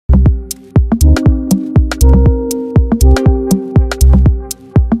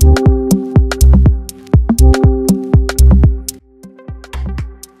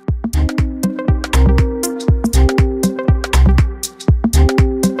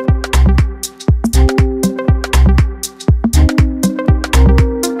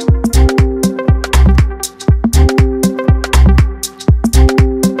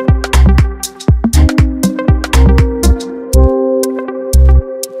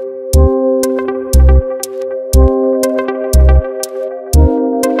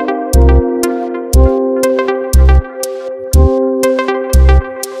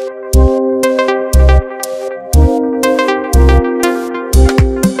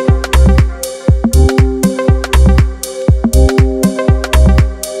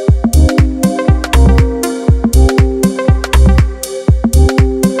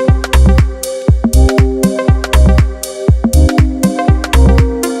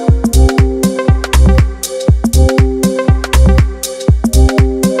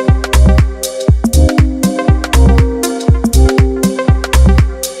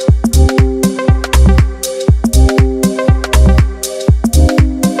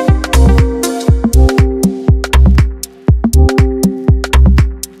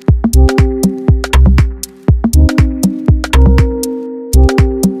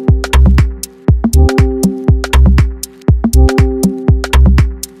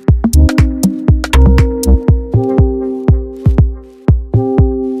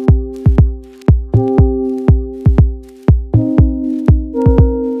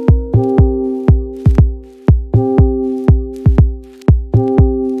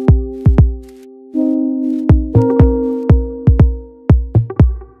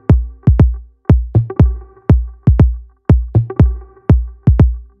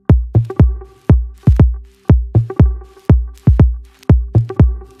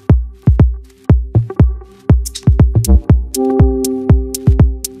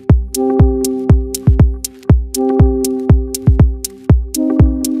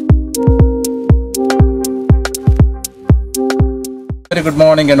Very good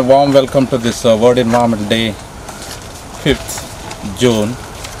morning and a warm welcome to this World Environment Day, 5th June.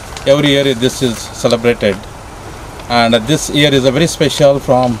 Every year this is celebrated, and this year is a very special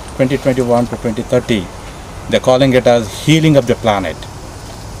from 2021 to 2030. They're calling it as healing of the planet.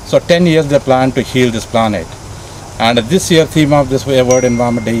 So 10 years they plan to heal this planet, and this year theme of this World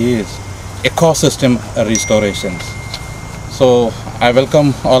Environment Day is ecosystem restorations. So I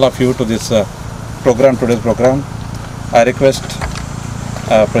welcome all of you to this today's program. I request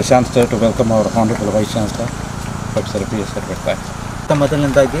Prashant sir to welcome our Honorable Vice Chancellor, Professor P.S. Sarvata.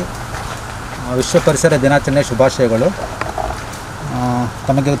 ಮೊದಲನೇದಾಗಿ ವಿಶ್ವ ಪರಿಸರ ದಿನಾಚರಣೆ ಶುಭಾಶಯಗಳು.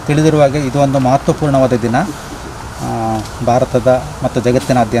 ತಮಗೆ ತಿಳಿದಿರುವ ಹಾಗೆ ಇದು ಒಂದು ಮಹತ್ವಪೂರ್ಣವಾದ ದಿನ ಭಾರತದ ಮತ್ತು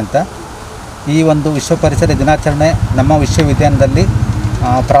ಜಗತ್ತಿನಾದ್ಯಂತ. ಈ ಒಂದು ವಿಶ್ವ ಪರಿಸರ ದಿನಾಚರಣೆ ನಮ್ಮ ವಿಶ್ವವಿದ್ಯಾಲಯದಲ್ಲಿ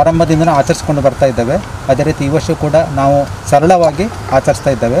ಪ್ರಾರಂಭದಿಂದಲೂ ಆಚರಿಸಿಕೊಂಡು ಬರ್ತಾ ಇದ್ದೇವೆ. ಅದೇ ರೀತಿ ಈ ವರ್ಷ ಕೂಡ ನಾವು ಸರಳವಾಗಿ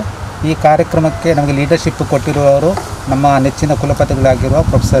ಆಚರಿಸ್ತಾ ಇದ್ದೇವೆ. ಈ ಕಾರ್ಯಕ್ರಮಕ್ಕೆ ನಮಗೆ ಲೀಡರ್ಶಿಪ್ ಕೊಟ್ಟಿರುವವರು ನಮ್ಮ ನೆಚ್ಚಿನ ಕುಲಪತಿಗಳಾಗಿರುವ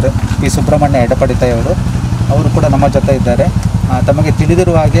ಪ್ರೊಫೆಸರ್ ಪಿ ಸುಬ್ರಹ್ಮಣ್ಯ ಎಡಪಡಿತಾಯವರು. ಅವರು ಕೂಡ ನಮ್ಮ ಜೊತೆ ಇದ್ದಾರೆ. ತಮಗೆ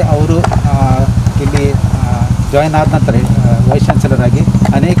ತಿಳಿದಿರುವ ಹಾಗೆ ಅವರು ಇಲ್ಲಿ ಜಾಯಿನ್ ಆದ ನಂತರ ವೈಸ್ ಚಾನ್ಸಲರ್ ಆಗಿ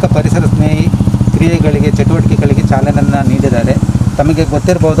ಅನೇಕ ಪರಿಸರ ಸ್ನೇಹಿ ಕ್ರಿಯೆಗಳಿಗೆ ಚಟುವಟಿಕೆಗಳಿಗೆ ಚಾಲನೆಯನ್ನು ನೀಡಿದ್ದಾರೆ. ತಮಗೆ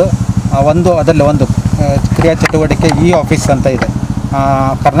ಗೊತ್ತಿರ್ಬೋದು, ಅದರಲ್ಲಿ ಒಂದು ಕ್ರಿಯಾ ಚಟುವಟಿಕೆ ಆಫೀಸ್ ಅಂತ ಇದೆ.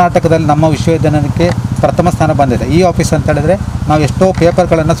 ಕರ್ನಾಟಕದಲ್ಲಿ ನಮ್ಮ ವಿಶ್ವವಿದ್ಯಾಲಯಕ್ಕೆ ಪ್ರಥಮ ಸ್ಥಾನ ಬಂದಿದೆ. ಆಫೀಸ್ ಅಂತ ಹೇಳಿದ್ರೆ ನಾವು ಎಷ್ಟೋ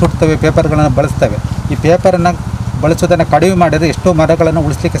ಪೇಪರ್ಗಳನ್ನು ಸುಡ್ತೇವೆ, ಪೇಪರ್ಗಳನ್ನು ಬಳಸ್ತೇವೆ. ಈ ಪೇಪರನ್ನು ಬಳಸೋದನ್ನು ಕಡಿಮೆ ಮಾಡಿದರೆ ಎಷ್ಟೋ ಮರಗಳನ್ನು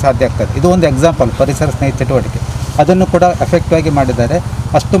ಉಳಿಸಲಿಕ್ಕೆ ಸಾಧ್ಯ ಆಗ್ತದೆ. ಇದು ಒಂದು ಎಕ್ಸಾಂಪಲ್ ಪರಿಸರ ಸ್ನೇಹಿ ಚಟುವಟಿಕೆ. ಅದನ್ನು ಕೂಡ ಎಫೆಕ್ಟಿವ್ ಆಗಿ ಮಾಡಿದ್ದಾರೆ.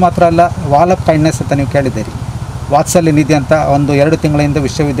 ಅಷ್ಟು ಮಾತ್ರ ಅಲ್ಲ, ವಾಲ್ ಆಫ್ ಕೈಂಡ್ನೆಸ್ ಅಂತ ನೀವು ಕೇಳಿದ್ದೀರಿ. ವಾತ್ಸಲ್ಯ ನಿಧಿ ಅಂತ 1-2 ತಿಂಗಳಿಂದ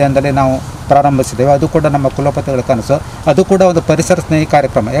ವಿಶ್ವವಿದ್ಯಾಲಯದಲ್ಲಿ ನಾವು ಪ್ರಾರಂಭಿಸಿದ್ದೇವೆ. ಅದು ಕೂಡ ನಮ್ಮ ಕುಲಪತಿಗಳ ಕನಸು. ಅದು ಕೂಡ ಒಂದು ಪರಿಸರ ಸ್ನೇಹಿ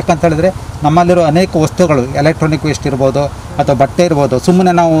ಕಾರ್ಯಕ್ರಮ. ಯಾಕಂತ ಹೇಳಿದ್ರೆ ನಮ್ಮಲ್ಲಿರೋ ಅನೇಕ ವಸ್ತುಗಳು, ಎಲೆಕ್ಟ್ರಾನಿಕ್ ವೇಸ್ಟ್ ಇರ್ಬೋದು ಅಥವಾ ಬಟ್ಟೆ ಇರ್ಬೋದು,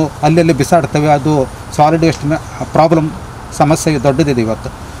 ಸುಮ್ಮನೆ ನಾವು ಅಲ್ಲಿ ಬಿಸಾಡ್ತೇವೆ. ಅದು ಸಾಲಿಡ್ ವೇಸ್ಟ್ ಪ್ರಾಬ್ಲಮ್, ಸಮಸ್ಯೆ ದೊಡ್ಡದಿದೆ ಇವತ್ತು.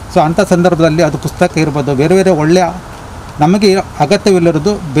 ಸೊ ಅಂಥ ಸಂದರ್ಭದಲ್ಲಿ ಅದು ಪುಸ್ತಕ ಇರ್ಬೋದು, ಬೇರೆ ಬೇರೆ ಒಳ್ಳೆಯ ನಮಗೆ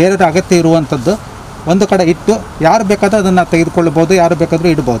ಅಗತ್ಯವಿಲ್ಲರದು ಬೇರೆಯವ್ರ ಅಗತ್ಯ ಇರುವಂಥದ್ದು ಒಂದು ಕಡೆ ಇಟ್ಟು ಯಾರು ಬೇಕಾದರೂ ಅದನ್ನು ತೆಗೆದುಕೊಳ್ಬೋದು, ಯಾರು ಬೇಕಾದರೂ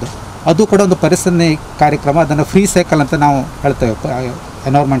ಇಡ್ಬೋದು. ಅದು ಕೂಡ ಒಂದು ಪರಿಸರ ಕಾರ್ಯಕ್ರಮ. ಅದನ್ನು ಫ್ರೀ ಸೈಕಲ್ ಅಂತ ನಾವು ಹೇಳ್ತೇವೆ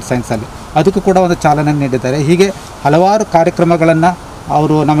ಎನ್ವೈರ್ಮೆಂಟ್ ಸೈನ್ಸಲ್ಲಿ. ಅದಕ್ಕೂ ಕೂಡ ಒಂದು ಚಾಲನೆ ನೀಡಿದ್ದಾರೆ. ಹೀಗೆ ಹಲವಾರು ಕಾರ್ಯಕ್ರಮಗಳನ್ನು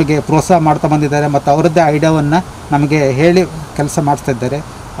ಅವರು ನಮಗೆ ಪ್ರೋತ್ಸಾಹ ಮಾಡ್ತಾ ಬಂದಿದ್ದಾರೆ ಮತ್ತು ಅವರದ್ದೇ ಐಡಿಯಾವನ್ನು ನಮಗೆ ಹೇಳಿ ಕೆಲಸ ಮಾಡಿಸ್ತಾ ಇದ್ದಾರೆ.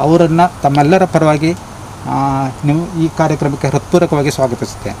 ಅವರನ್ನು ತಮ್ಮೆಲ್ಲರ ಪರವಾಗಿ ನೀವು ಈ ಕಾರ್ಯಕ್ರಮಕ್ಕೆ ಹೃತ್ಪೂರ್ವಕವಾಗಿ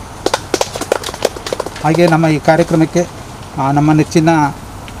ಸ್ವಾಗತಿಸುತ್ತೇನೆ. ಹಾಗೆ ನಮ್ಮ ಈ ಕಾರ್ಯಕ್ರಮಕ್ಕೆ ನಮ್ಮ ನೆಚ್ಚಿನ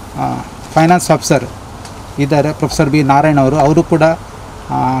ಫೈನಾನ್ಸ್ ಆಫೀಸರ್ ಇದ್ದಾರೆ, ಪ್ರೊಫೆಸರ್ ಬಿ ನಾರಾಯಣ್ ಅವರು. ಅವರು ಕೂಡ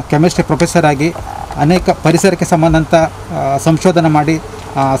ಕೆಮಿಸ್ಟ್ರಿ ಪ್ರೊಫೆಸರ್ ಆಗಿ ಅನೇಕ ಪರಿಸರಕ್ಕೆ ಸಂಬಂಧಂಥ ಸಂಶೋಧನೆ ಮಾಡಿ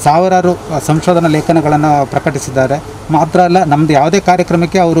ಸಾವಿರಾರು ಸಂಶೋಧನಾ ಲೇಖನಗಳನ್ನು ಪ್ರಕಟಿಸಿದ್ದಾರೆ. ಮಾತ್ರ ಅಲ್ಲ, ನಮ್ಮದು ಯಾವುದೇ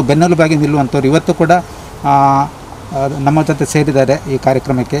ಕಾರ್ಯಕ್ರಮಕ್ಕೆ ಅವರು ಬೆನ್ನೆಲುಬಾಗಿ ನಿಲ್ಲುವಂಥವ್ರು. ಇವತ್ತು ಕೂಡ ನಮ್ಮ ಜೊತೆ ಸೇರಿದ್ದಾರೆ ಈ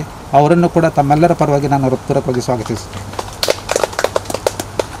ಕಾರ್ಯಕ್ರಮಕ್ಕೆ. ಅವರನ್ನು ಕೂಡ ತಮ್ಮೆಲ್ಲರ ಪರವಾಗಿ ನಾನು ಹೃತ್ಪೂರ್ವಕವಾಗಿ ಸ್ವಾಗತಿಸುತ್ತೇನೆ.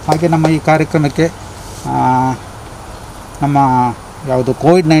 ಹಾಗೆ ನಮ್ಮ ಈ ಕಾರ್ಯಕ್ರಮಕ್ಕೆ ನಮ್ಮ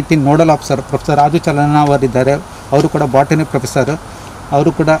COVID-19 nodal officer professor Raju ಚಲನ ಅವರಿದ್ದಾರೆ. ಅವರು ಕೂಡ ಬಾಟನಿ ಪ್ರೊಫೆಸರ್.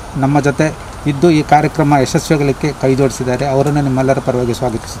 ಅವರು ಕೂಡ ನಮ್ಮ ಜೊತೆ ಇದ್ದು ಈ ಕಾರ್ಯಕ್ರಮ ಯಶಸ್ವಿಯಾಗಲಿಕ್ಕೆ ಕೈ ಜೋಡಿಸಿದ್ದಾರೆ. ಅವರನ್ನು ನಿಮ್ಮೆಲ್ಲರ ಪರವಾಗಿ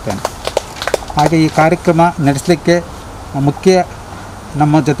ಸ್ವಾಗತಿಸುತ್ತೇನೆ. ಹಾಗೆ ಈ ಕಾರ್ಯಕ್ರಮ ನಡೆಸಲಿಕ್ಕೆ ಮುಖ್ಯ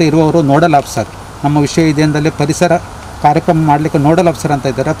ನಮ್ಮ ಜೊತೆ ಇರುವವರು ನೋಡಲ್ ಆಫೀಸರ್. ನಮ್ಮ ವಿಶ್ವವಿದ್ಯಾಲಯದಲ್ಲಿ ಪರಿಸರ ಕಾರ್ಯಕ್ರಮ ಮಾಡಲಿಕ್ಕೆ ನೋಡಲ್ ಆಫೀಸರ್ ಅಂತ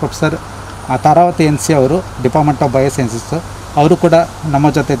ಇದ್ದಾರೆ, ಪ್ರೊಫೆಸರ್ ತಾರಾವತಿ NC ಅವರು, ಡಿಪಾರ್ಟ್ಮೆಂಟ್ ಆಫ್ ಬಯೋಸೈನ್ಸಸ್. ಅವರು ಕೂಡ ನಮ್ಮ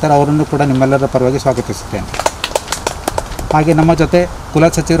ಜೊತೆ ಇದ್ದಾರೆ. ಅವರನ್ನು ಕೂಡ ನಿಮ್ಮೆಲ್ಲರ ಪರವಾಗಿ ಸ್ವಾಗತಿಸುತ್ತೇನೆ. ಹಾಗೆ ನಮ್ಮ ಜೊತೆ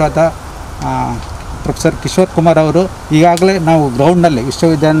ಕುಲಸಚಿವರಾದ ಪ್ರೊಫೆಸರ್ ಕಿಶೋರ್ ಕುಮಾರ್ ಅವರು. ಈಗಾಗಲೇ ನಾವು ಗ್ರೌಂಡ್ನಲ್ಲಿ,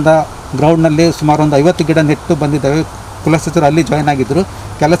 ವಿಶ್ವವಿದ್ಯಾಲಯದ ಗ್ರೌಂಡ್ನಲ್ಲಿ ಸುಮಾರು ಒಂದು 50 ಗಿಡ ನೆಟ್ಟು ಬಂದಿದ್ದೇವೆ. ಕುಲಸಚಿವರು ಅಲ್ಲಿ ಜಾಯ್ನ್ ಆಗಿದ್ದರು.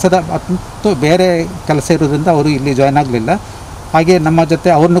 ಕೆಲಸದ ಮತ್ತು ಬೇರೆ ಕೆಲಸ ಇರೋದ್ರಿಂದ ಅವರು ಇಲ್ಲಿ ಜಾಯ್ನ್ ಆಗಲಿಲ್ಲ. ಹಾಗೆ ನಮ್ಮ ಜೊತೆ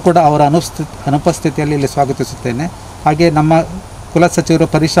ಅವ್ರನ್ನೂ ಕೂಡ ಅವರ ಅನುಪಸ್ಥಿತಿಯಲ್ಲಿ ಇಲ್ಲಿ ಸ್ವಾಗತಿಸುತ್ತೇನೆ. ಹಾಗೆ ನಮ್ಮ ಕುಲಸಚಿವರು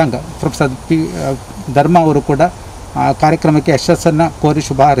ಪರಿಶಾಂಗ ಪ್ರೊಫೆಸರ್ ಪಿ ಧರ್ಮ ಅವರು ಕೂಡ ಕಾರ್ಯಕ್ರಮಕ್ಕೆ ಯಶಸ್ಸನ್ನು ಕೋರಿ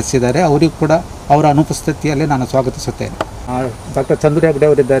ಶುಭ ಹಾರೈಸಿದ್ದಾರೆ. ಅವರಿಗೂ ಕೂಡ ಅವರ ಅನುಪಸ್ಥಿತಿಯಲ್ಲಿ ನಾನು ಸ್ವಾಗತಿಸುತ್ತೇನೆ. ಡಾಕ್ಟರ್ ಚಂದ್ರು ಹೆಗ್ಡೆ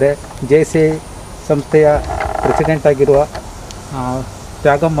ಅವರಿದ್ದಾರೆ. JC ಸಂಸ್ಥೆಯ ಪ್ರೆಸಿಡೆಂಟ್ ಆಗಿರುವ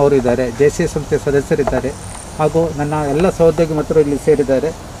ತ್ಯಾಗಮ್ಮ ಅವರು ಇದ್ದಾರೆ. JC ಸಂಸ್ಥೆಯ ಸದಸ್ಯರಿದ್ದಾರೆ. ಹಾಗೂ ನನ್ನ ಎಲ್ಲ ಸಹೋದ್ಯೋಗಿ ಮಿತ್ರರು ಇಲ್ಲಿ ಸೇರಿದ್ದಾರೆ.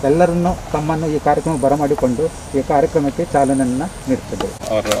 ಎಲ್ಲರನ್ನೂ ತಮ್ಮನ್ನು ಈ ಕಾರ್ಯಕ್ರಮ ಬರಮಾಡಿಕೊಂಡು ಈ ಕಾರ್ಯಕ್ರಮಕ್ಕೆ ಚಾಲನೆಯನ್ನು ನೀಡುತ್ತಿದ್ದೇವೆ.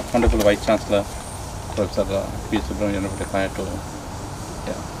 Our Honorable Vice Chancellor, Professor P. Subramanian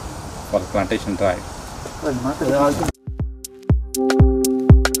for the plantation drive.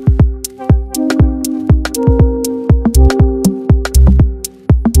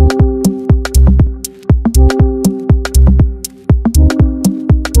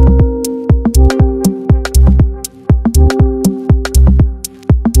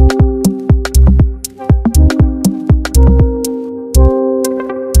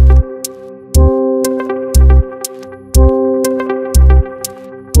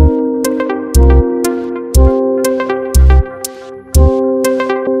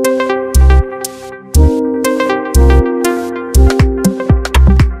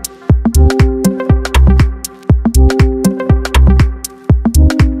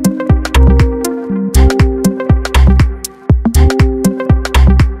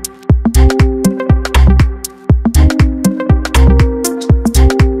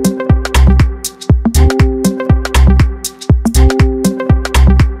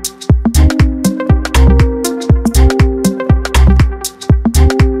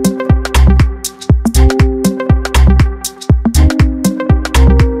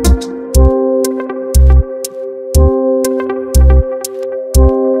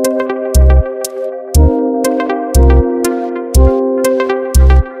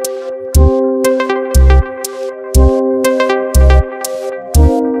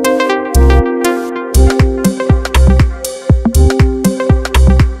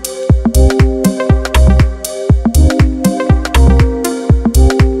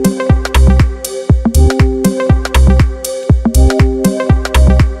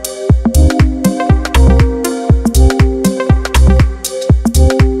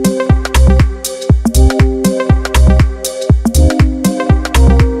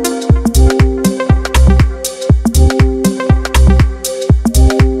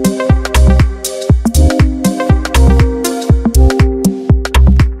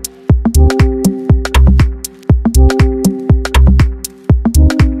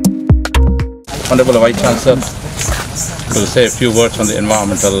 Honorable Vice Chancellor to say a few words on the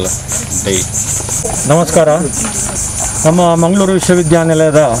Environmental Day. ನಮಸ್ಕಾರ. ನಮ್ಮ ಮಂಗಳೂರು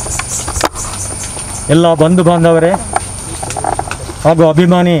ವಿಶ್ವವಿದ್ಯಾನಿಲಯದ ಎಲ್ಲ ಬಂಧು ಬಾಂಧವರೇ ಹಾಗೂ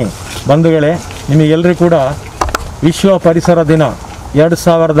ಅಭಿಮಾನಿ ಬಂಧುಗಳೇ, ನಿಮಗೆಲ್ಲರಿಗೂ ಕೂಡ ವಿಶ್ವ ಪರಿಸರ ದಿನ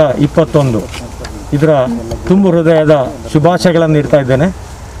 2021 ಇದರ ತುಂಬು ಹೃದಯದ ಶುಭಾಶಯಗಳನ್ನು ನೀಡ್ತಾ ಇದ್ದೇನೆ.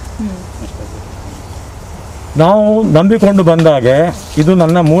 ನಾವು ನಂಬಿಕೊಂಡು ಬಂದಾಗೆ ಇದು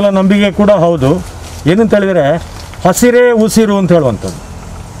ನನ್ನ ಮೂಲ ನಂಬಿಕೆ ಕೂಡ ಹೌದು. ಏನಂತ ಹೇಳಿದರೆ ಹಸಿರೇ ಉಸಿರು ಅಂತ ಹೇಳುವಂಥದ್ದು.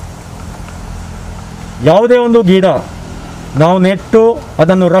 ಯಾವುದೇ ಒಂದು ಗಿಡ ನಾವು ನೆಟ್ಟು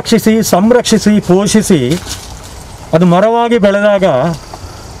ಅದನ್ನು ರಕ್ಷಿಸಿ ಸಂರಕ್ಷಿಸಿ ಪೋಷಿಸಿ ಅದು ಮರವಾಗಿ ಬೆಳೆದಾಗ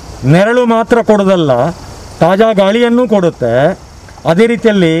ನೆರಳು ಮಾತ್ರ ಕೊಡೋದಲ್ಲ, ತಾಜಾ ಗಾಳಿಯನ್ನು ಕೊಡುತ್ತೆ. ಅದೇ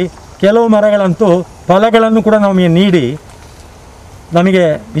ರೀತಿಯಲ್ಲಿ ಕೆಲವು ಮರಗಳಂತೂ ಫಲಗಳನ್ನು ಕೂಡ ನಮಗೆ ನೀಡಿ ನಮಗೆ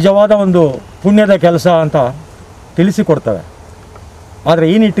ನಿಜವಾದ ಒಂದು ಪುಣ್ಯದ ಕೆಲಸ ಅಂತ ತಿಳಿಸಿಕೊಡ್ತವೆ. ಆದರೆ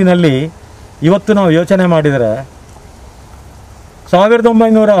ಈ ನಿಟ್ಟಿನಲ್ಲಿ ಇವತ್ತು ನಾವು ಯೋಚನೆ ಮಾಡಿದರೆ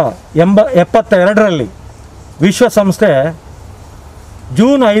 1972ರಲ್ಲಿ ವಿಶ್ವಸಂಸ್ಥೆ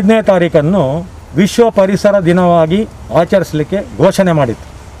ಜೂನ್ 5ನೇ ತಾರೀಖನ್ನು ವಿಶ್ವ ಪರಿಸರ ದಿನವಾಗಿ ಆಚರಿಸಲಿಕ್ಕೆ ಘೋಷಣೆ ಮಾಡಿತ್ತು.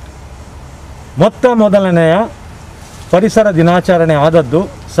 ಮೊದಲನೆಯ ಪರಿಸರ ದಿನಾಚರಣೆ ಆದದ್ದು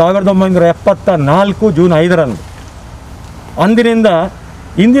 1974 ಜೂನ್ 5ರಂದು. ಅಂದಿನಿಂದ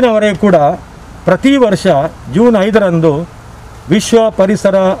ಇಂದಿನವರೆಗೂ ಕೂಡ ಪ್ರತಿ ವರ್ಷ ಜೂನ್ 5ರಂದು ವಿಶ್ವ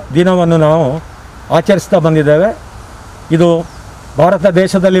ಪರಿಸರ ದಿನವನ್ನು ನಾವು ಆಚರಿಸ್ತಾ ಬಂದಿದ್ದೇವೆ. ಇದು ಭಾರತ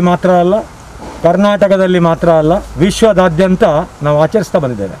ದೇಶದಲ್ಲಿ ಮಾತ್ರ ಅಲ್ಲ, ಕರ್ನಾಟಕದಲ್ಲಿ ಮಾತ್ರ ಅಲ್ಲ, ವಿಶ್ವದಾದ್ಯಂತ ನಾವು ಆಚರಿಸ್ತಾ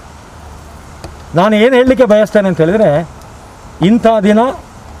ಬಂದಿದ್ದೇವೆ. ನಾನು ಏನು ಹೇಳಲಿಕ್ಕೆ ಬಯಸ್ತೇನೆ ಅಂತ ಹೇಳಿದರೆ, ಇಂಥ ದಿನ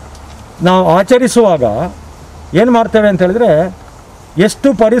ನಾವು ಆಚರಿಸುವಾಗ ಏನು ಮಾಡ್ತೇವೆ ಅಂತ ಹೇಳಿದರೆ, ಎಷ್ಟು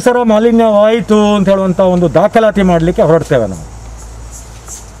ಪರಿಸರ ಮಾಲಿನ್ಯವಾಯಿತು ಅಂತ ಹೇಳುವಂಥ ಒಂದು ದಾಖಲಾತಿ ಮಾಡಲಿಕ್ಕೆ ಹೊರಡ್ತೇವೆ ನಾವು.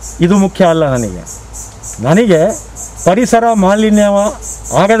 ಇದು ಮುಖ್ಯ ಅಲ್ಲ. ನನಗೆ ಪರಿಸರ ಮಾಲಿನ್ಯ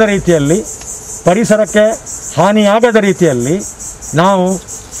ಆಗದ ರೀತಿಯಲ್ಲಿ, ಪರಿಸರಕ್ಕೆ ಹಾನಿಯಾಗದ ರೀತಿಯಲ್ಲಿ ನಾವು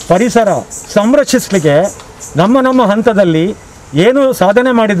ಪರಿಸರ ಸಂರಕ್ಷಿಸಲಿಕ್ಕೆ ನಮ್ಮ ಹಂತದಲ್ಲಿ ಏನು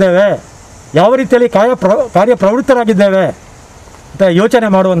ಸಾಧನೆ ಮಾಡಿದ್ದೇವೆ, ಯಾವ ರೀತಿಯಲ್ಲಿ ಕಾರ್ಯಪ್ರವೃತ್ತರಾಗಿದ್ದೇವೆ ಅಂತ ಯೋಚನೆ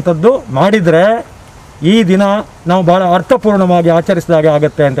ಮಾಡುವಂಥದ್ದು ಮಾಡಿದರೆ ಈ ದಿನ ನಾವು ಭಾಳ ಅರ್ಥಪೂರ್ಣವಾಗಿ ಆಚರಿಸಿದಾಗೆ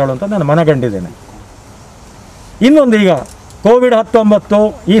ಆಗುತ್ತೆ ಅಂತ ಹೇಳುವಂಥದ್ದು ನಾನು ಮನಗಂಡಿದ್ದೇನೆ. ಇನ್ನೊಂದು, ಈಗ ಕೋವಿಡ್-19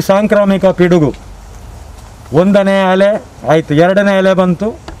 ಈ ಸಾಂಕ್ರಾಮಿಕ ಪಿಡುಗು 1ನೇ ಅಲೆ ಆಯಿತು, 2ನೇ ಅಲೆ ಬಂತು,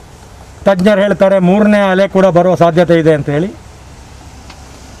 ತಜ್ಞರು ಹೇಳ್ತಾರೆ 3ನೇ ಅಲೆ ಕೂಡ ಬರುವ ಸಾಧ್ಯತೆ ಇದೆ ಅಂತ ಹೇಳಿ.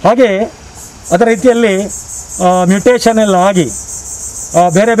 ಹಾಗೆ ಅದರ ರೀತಿಯಲ್ಲಿ ಮ್ಯೂಟೇಷನ್ ಎಲ್ಲ ಆಗಿ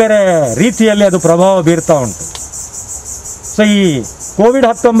ಬೇರೆ ಬೇರೆ ರೀತಿಯಲ್ಲಿ ಅದು ಪ್ರಭಾವ ಬೀರ್ತಾ ಉಂಟು. ಸೊ ಈ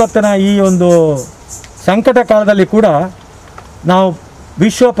ಕೋವಿಡ್-19ನ ಈ ಒಂದು ಸಂಕಟ ಕಾಲದಲ್ಲಿ ಕೂಡ ನಾವು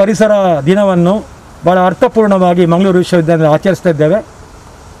ವಿಶ್ವ ಪರಿಸರ ದಿನವನ್ನು ಭಾಳ ಅರ್ಥಪೂರ್ಣವಾಗಿ ಮಂಗಳೂರು ವಿಶ್ವವಿದ್ಯಾಲಯದಲ್ಲಿ ಆಚರಿಸ್ತಾ ಇದ್ದೇವೆ.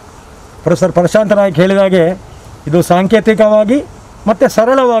 ಪ್ರೊಫೆಸರ್ ಪ್ರಶಾಂತ್ ನಾಯ್ಕ್ ಹೇಳಿದಾಗೆ ಇದು ಸಾಂಕೇತಿಕವಾಗಿ ಮತ್ತು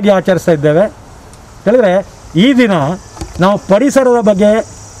ಸರಳವಾಗಿ ಆಚರಿಸ್ತಾ ಇದ್ದೇವೆ. ಹೇಳಿದರೆ ಈ ದಿನ ನಾವು ಪರಿಸರದ ಬಗ್ಗೆ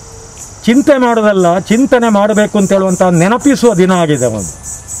ಚಿಂತೆ ಮಾಡೋದಲ್ಲ, ಚಿಂತನೆ ಮಾಡಬೇಕು ಅಂತ ಹೇಳುವಂಥ ನೆನಪಿಸುವ ದಿನ ಆಗಿದೆ ಒಂದು.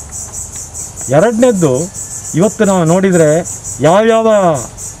 ಎರಡನೇದ್ದು, ಇವತ್ತು ನಾವು ನೋಡಿದರೆ ಯಾವ್ಯಾವ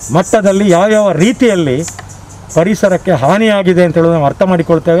ಮಟ್ಟದಲ್ಲಿ ಯಾವ್ಯಾವ ರೀತಿಯಲ್ಲಿ ಪರಿಸರಕ್ಕೆ ಹಾನಿಯಾಗಿದೆ ಅಂತ ಹೇಳೋದು ನಾವು ಅರ್ಥ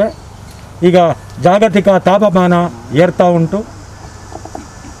ಮಾಡಿಕೊಳ್ತೇವೆ. ಈಗ ಜಾಗತಿಕ ತಾಪಮಾನ ಏರ್ತಾ ಉಂಟು,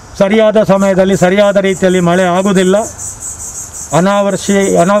 ಸರಿಯಾದ ಸಮಯದಲ್ಲಿ ಸರಿಯಾದ ರೀತಿಯಲ್ಲಿ ಮಳೆ ಆಗುವುದಿಲ್ಲ,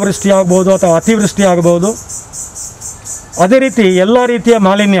 ಅನಾವೃಷ್ಟಿ ಆಗ್ಬೋದು ಅಥವಾ ಅತಿವೃಷ್ಟಿ ಆಗ್ಬೋದು. ಅದೇ ರೀತಿ ಎಲ್ಲ ರೀತಿಯ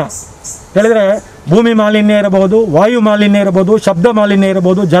ಮಾಲಿನ್ಯ ಹೇಳಿದರೆ ಭೂಮಿ ಮಾಲಿನ್ಯ ಇರಬಹುದು, ವಾಯು ಮಾಲಿನ್ಯ ಇರಬಹುದು, ಶಬ್ದ ಮಾಲಿನ್ಯ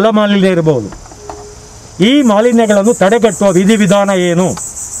ಇರಬಹುದು, ಜಲ ಮಾಲಿನ್ಯ ಇರಬಹುದು. ಈ ಮಾಲಿನ್ಯಗಳನ್ನು ತಡೆಗಟ್ಟುವ ವಿಧಿವಿಧಾನ ಏನು?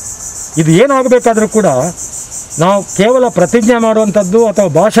 ಇದು ಏನಾಗಬೇಕಾದ್ರೂ ಕೂಡ ನಾವು ಕೇವಲ ಪ್ರತಿಜ್ಞೆ ಮಾಡುವಂಥದ್ದು ಅಥವಾ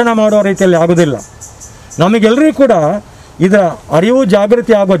ಭಾಷಣ ಮಾಡುವ ರೀತಿಯಲ್ಲಿ ಆಗೋದಿಲ್ಲ. ನಮಗೆಲ್ಲರಿಗೂ ಕೂಡ ಇದರ ಅರಿವು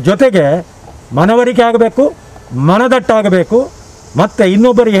ಜಾಗೃತಿ ಆಗುವ ಜೊತೆಗೆ ಮನವರಿಕೆ ಆಗಬೇಕು, ಮನದಟ್ಟಾಗಬೇಕು. ಮತ್ತು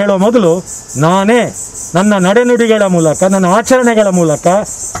ಇನ್ನೊಬ್ಬರಿಗೆ ಹೇಳೋ ಮೊದಲು ನಾನೇ ನನ್ನ ನಡೆನುಡಿಗಳ ಮೂಲಕ, ನನ್ನ ಆಚರಣೆಗಳ ಮೂಲಕ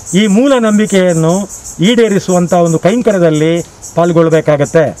ಈ ಮೂಲ ನಂಬಿಕೆಯನ್ನು ಈಡೇರಿಸುವಂಥ ಒಂದು ಕೈಂಕರ್ಯದಲ್ಲಿ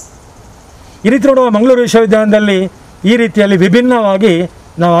ಪಾಲ್ಗೊಳ್ಳಬೇಕಾಗತ್ತೆ. ಈ ರೀತಿ ನೋಡುವ ಮಂಗಳೂರು ವಿಶ್ವವಿದ್ಯಾಲಯದಲ್ಲಿ ಈ ರೀತಿಯಲ್ಲಿ ವಿಭಿನ್ನವಾಗಿ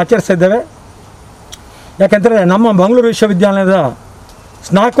ನಾವು ಆಚರಿಸಿದ್ದೇವೆ. ಯಾಕೆಂದರೆ ನಮ್ಮ ಮಂಗಳೂರು ವಿಶ್ವವಿದ್ಯಾಲಯದ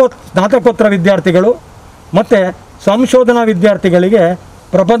ಸ್ನಾತಕೋತ್ತರ ವಿದ್ಯಾರ್ಥಿಗಳು ಮತ್ತು ಸಂಶೋಧನಾ ವಿದ್ಯಾರ್ಥಿಗಳಿಗೆ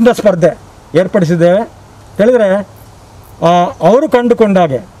ಪ್ರಬಂಧ ಸ್ಪರ್ಧೆ ಏರ್ಪಡಿಸಿದ್ದೇವೆ. ಹೇಳಿದರೆ ಅವರು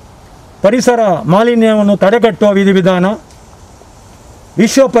ಕಂಡುಕೊಂಡಾಗೆ ಪರಿಸರ ಮಾಲಿನ್ಯವನ್ನು ತಡೆಗಟ್ಟುವ ವಿಧಿವಿಧಾನ,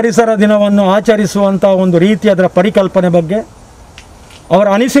 ವಿಶ್ವ ಪರಿಸರ ದಿನವನ್ನು ಆಚರಿಸುವಂಥ ಒಂದು ರೀತಿ, ಅದರ ಪರಿಕಲ್ಪನೆ ಬಗ್ಗೆ ಅವರ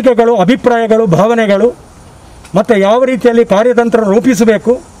ಅನಿಸಿಕೆಗಳು, ಅಭಿಪ್ರಾಯಗಳು, ಭಾವನೆಗಳು ಮತ್ತು ಯಾವ ರೀತಿಯಲ್ಲಿ ಕಾರ್ಯತಂತ್ರ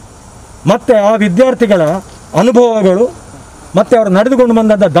ರೂಪಿಸಬೇಕು ಮತ್ತು ಆ ವಿದ್ಯಾರ್ಥಿಗಳ ಅನುಭವಗಳು ಮತ್ತು ಅವರು ನಡೆದುಕೊಂಡು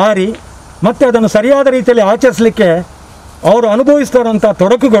ಬಂದಂಥ ದಾರಿ ಮತ್ತು ಅದನ್ನು ಸರಿಯಾದ ರೀತಿಯಲ್ಲಿ ಆಚರಿಸಲಿಕ್ಕೆ ಅವರು ಅನುಭವಿಸ್ತಿರುವಂಥ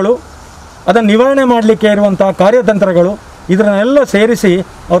ತೊಡಕುಗಳು, ಅದನ್ನು ನಿವಾರಣೆ ಮಾಡಲಿಕ್ಕೆ ಇರುವಂಥ ಕಾರ್ಯತಂತ್ರಗಳು, ಇದನ್ನೆಲ್ಲ ಸೇರಿಸಿ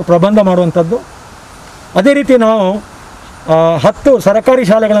ಅವರು ಪ್ರಬಂಧ ಮಾಡುವಂಥದ್ದು. ಅದೇ ರೀತಿ ನಾವು 10 ಸರ್ಕಾರಿ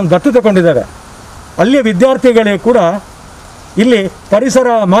ಶಾಲೆಗಳನ್ನು ದತ್ತು ತಗೊಂಡಿದ್ದೇವೆ. ಅಲ್ಲಿಯ ವಿದ್ಯಾರ್ಥಿಗಳಿಗೆ ಕೂಡ ಇಲ್ಲಿ ಪರಿಸರ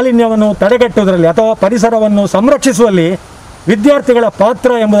ಮಾಲಿನ್ಯವನ್ನು ತಡೆಗಟ್ಟುವುದರಲ್ಲಿ ಅಥವಾ ಪರಿಸರವನ್ನು ಸಂರಕ್ಷಿಸುವಲ್ಲಿ ವಿದ್ಯಾರ್ಥಿಗಳ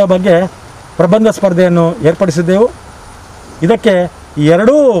ಪಾತ್ರ ಎಂಬುದರ ಬಗ್ಗೆ ಪ್ರಬಂಧ ಸ್ಪರ್ಧೆಯನ್ನು ಏರ್ಪಡಿಸಿದ್ದೆವು. ಇದಕ್ಕೆ ಈ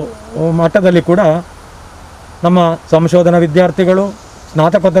ಎರಡೂ ಮಟ್ಟದಲ್ಲಿ ಕೂಡ ನಮ್ಮ ಸಂಶೋಧನಾ ವಿದ್ಯಾರ್ಥಿಗಳು,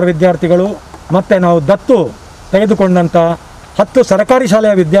 ಸ್ನಾತಕೋತ್ತರ ವಿದ್ಯಾರ್ಥಿಗಳು ಮತ್ತು ನಾವು ದತ್ತು ತೆಗೆದುಕೊಂಡಂಥ 10 ಸರ್ಕಾರಿ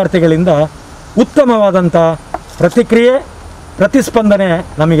ಶಾಲೆಯ ವಿದ್ಯಾರ್ಥಿಗಳಿಂದ ಉತ್ತಮವಾದಂಥ ಪ್ರತಿಸ್ಪಂದನೆ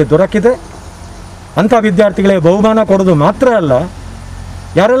ನಮಗೆ ದೊರಕಿದೆ. ಅಂಥ ವಿದ್ಯಾರ್ಥಿಗಳಿಗೆ ಬಹುಮಾನ ಕೊಡೋದು ಮಾತ್ರ ಅಲ್ಲ,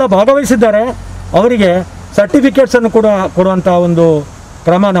 ಯಾರೆಲ್ಲ ಭಾಗವಹಿಸಿದ್ದಾರೆ ಅವರಿಗೆ ಸರ್ಟಿಫಿಕೇಟ್ಸನ್ನು ಕೂಡ ಕೊಡುವಂಥ ಒಂದು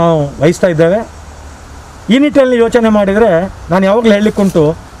ಕ್ರಮ ನಾವು ವಹಿಸ್ತಾ ಇದ್ದೇವೆ. ಈ ನಿಟ್ಟಿನಲ್ಲಿ ಯೋಚನೆ ಮಾಡಿದರೆ ನಾನು ಯಾವಾಗಲೂ ಹೇಳಲಿಕ್ಕುಂಟು,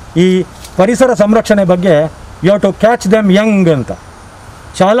 ಈ ಪರಿಸರ ಸಂರಕ್ಷಣೆ ಬಗ್ಗೆ you have to catch them Young ಅಂತ.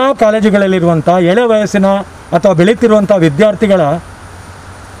 ಶಾಲಾ ಕಾಲೇಜುಗಳಲ್ಲಿರುವಂಥ ಎಳೆ ವಯಸ್ಸಿನ ಅಥವಾ ಬೆಳೀತಿರುವಂಥ ವಿದ್ಯಾರ್ಥಿಗಳ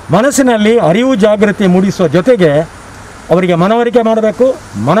ಮನಸ್ಸಿನಲ್ಲಿ ಅರಿವು ಜಾಗೃತಿ ಮೂಡಿಸುವ ಜೊತೆಗೆ ಅವರಿಗೆ ಮನವರಿಕೆ ಮಾಡಬೇಕು,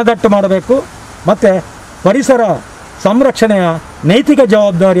 ಮನದಟ್ಟು ಮಾಡಬೇಕು ಮತ್ತು ಪರಿಸರ ಸಂರಕ್ಷಣೆಯ ನೈತಿಕ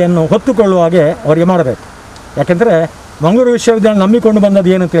ಜವಾಬ್ದಾರಿಯನ್ನು ಹೊತ್ತುಕೊಳ್ಳುವ ಹಾಗೆ ಅವರಿಗೆ ಮಾಡಬೇಕು. ಯಾಕೆಂದರೆ ಮಂಗಳೂರು ವಿಶ್ವವಿದ್ಯಾಲಯ ನಂಬಿಕೊಂಡು ಬಂದದ್ದು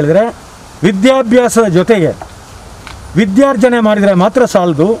ಏನಂತ ಹೇಳಿದರೆ, ವಿದ್ಯಾಭ್ಯಾಸದ ಜೊತೆಗೆ ವಿದ್ಯಾರ್ಜನೆ ಮಾಡಿದರೆ ಮಾತ್ರ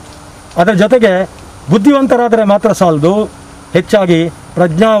ಸಾಲದು, ಅದರ ಜೊತೆಗೆ ಬುದ್ಧಿವಂತರಾದರೆ ಮಾತ್ರ ಸಾಲದು, ಹೆಚ್ಚಾಗಿ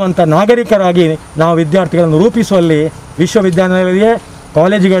ಪ್ರಜ್ಞಾವಂತ ನಾಗರಿಕರಾಗಿ ನಾವು ವಿದ್ಯಾರ್ಥಿಗಳನ್ನು ರೂಪಿಸುವಲ್ಲಿ ವಿಶ್ವವಿದ್ಯಾನಿಲಯಗಳಿಗೆ,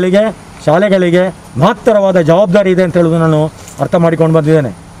 ಕಾಲೇಜುಗಳಿಗೆ, ಶಾಲೆಗಳಿಗೆ ಮಹತ್ತರವಾದ ಜವಾಬ್ದಾರಿ ಇದೆ ಅಂತ ಹೇಳೋದು ನಾನು ಅರ್ಥ ಮಾಡಿಕೊಂಡು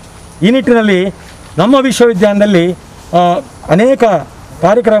ಬಂದಿದ್ದೇನೆ. ಈ ನಿಟ್ಟಿನಲ್ಲಿ ನಮ್ಮ ವಿಶ್ವವಿದ್ಯಾಲಯದಲ್ಲಿ ಅನೇಕ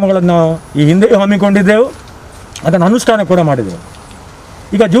ಕಾರ್ಯಕ್ರಮಗಳನ್ನು ಈ ಹಿಂದೆ ಹಮ್ಮಿಕೊಂಡಿದ್ದೆವು, ಅದನ್ನು ಅನುಷ್ಠಾನ ಕೂಡ ಮಾಡಿದೆವು.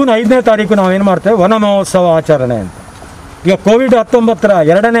 ಈಗ ಜೂನ್ 5ನೇ ತಾರೀಕು ನಾವೇನು ಮಾಡ್ತೇವೆ, ವನ ಮಹೋತ್ಸವ ಆಚರಣೆ ಅಂತ. ಈಗ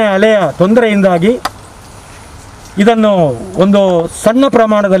ಕೋವಿಡ್-19 ಎರಡನೇ ಅಲೆಯ ತೊಂದರೆಯಿಂದಾಗಿ ಇದನ್ನು ಒಂದು ಸಣ್ಣ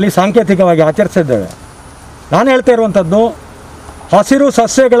ಪ್ರಮಾಣದಲ್ಲಿ ಸಾಂಕೇತಿಕವಾಗಿ ಆಚರಿಸಿದ್ದೇವೆ. ನಾನು ಹೇಳ್ತಾ ಇರುವಂಥದ್ದು, ಹಸಿರು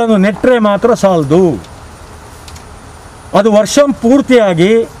ಸಸ್ಯಗಳನ್ನು ನೆಟ್ಟರೆ ಮಾತ್ರ ಸಾಲದು, ಅದು ವರ್ಷ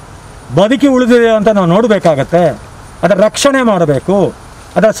ಪೂರ್ತಿಯಾಗಿ ಬದುಕಿ ಉಳಿದಿದೆ ಅಂತ ನಾವು ನೋಡಬೇಕಾಗತ್ತೆ. ಅದರ ರಕ್ಷಣೆ ಮಾಡಬೇಕು,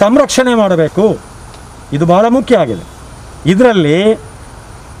 ಅದರ ಸಂರಕ್ಷಣೆ ಮಾಡಬೇಕು, ಇದು ಭಾಳ ಮುಖ್ಯ ಆಗಿದೆ. ಇದರಲ್ಲಿ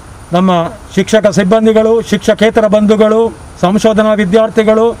ನಮ್ಮ ಶಿಕ್ಷಕ ಸಿಬ್ಬಂದಿಗಳು, ಶಿಕ್ಷಕೇತರ ಬಂಧುಗಳು, ಸಂಶೋಧನಾ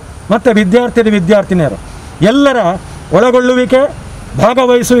ವಿದ್ಯಾರ್ಥಿಗಳು ಮತ್ತು ವಿದ್ಯಾರ್ಥಿನಿಯರು ಎಲ್ಲರ ಒಳಗೊಳ್ಳುವಿಕೆ,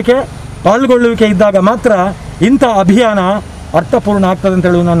 ಭಾಗವಹಿಸುವಿಕೆ, ಪಾಲ್ಗೊಳ್ಳುವಿಕೆ ಇದ್ದಾಗ ಮಾತ್ರ ಇಂಥ ಅಭಿಯಾನ ಅರ್ಥಪೂರ್ಣ ಆಗ್ತದೆ ಅಂತ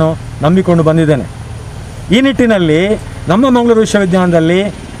ಹೇಳಿ ನಾನು ನಂಬಿಕೊಂಡು ಬಂದಿದ್ದೇನೆ. ಈ ನಿಟ್ಟಿನಲ್ಲಿ ನಮ್ಮ ಮಂಗಳೂರು ವಿಶ್ವವಿದ್ಯಾಲಯದಲ್ಲಿ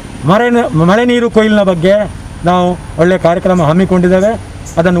ಮಳೆ ನೀರು ಕೊಯ್ಲಿನ ಬಗ್ಗೆ ನಾವು ಒಳ್ಳೆಯ ಕಾರ್ಯಕ್ರಮ ಹಮ್ಮಿಕೊಂಡಿದ್ದೇವೆ.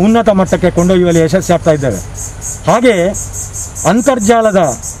 ಅದನ್ನು ಉನ್ನತ ಮಟ್ಟಕ್ಕೆ ಕೊಂಡೊಯ್ಯುವಲ್ಲಿ ಯಶಸ್ವಿಯಾಗ್ತಾ ಇದ್ದೇವೆ. ಹಾಗೆ ಅಂತರ್ಜಾಲದ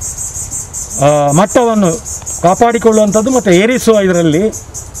ಮಟ್ಟವನ್ನು ಕಾಪಾಡಿಕೊಳ್ಳುವಂಥದ್ದು ಮತ್ತು ಏರಿಸುವ ಇದರಲ್ಲಿ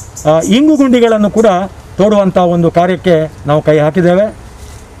ಇಂಗು ಗುಂಡಿಗಳನ್ನು ಕೂಡ ತೋಡುವಂಥ ಒಂದು ಕಾರ್ಯಕ್ಕೆ ನಾವು ಕೈ ಹಾಕಿದ್ದೇವೆ.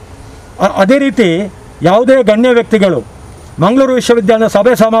 ಅದೇ ರೀತಿ ಯಾವುದೇ ಗಣ್ಯ ವ್ಯಕ್ತಿಗಳು ಮಂಗಳೂರು ವಿಶ್ವವಿದ್ಯಾಲಯದ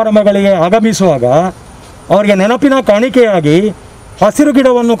ಸಭೆ ಸಮಾರಂಭಗಳಿಗೆ ಆಗಮಿಸುವಾಗ ಅವರಿಗೆ ನೆನಪಿನ ಕಾಣಿಕೆಯಾಗಿ ಹಸಿರು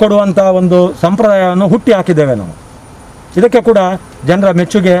ಗಿಡವನ್ನು ಕೊಡುವಂಥ ಒಂದು ಸಂಪ್ರದಾಯವನ್ನು ಹುಟ್ಟಿ ಹಾಕಿದ್ದೇವೆ ನಾವು. ಇದಕ್ಕೆ ಕೂಡ ಜನರ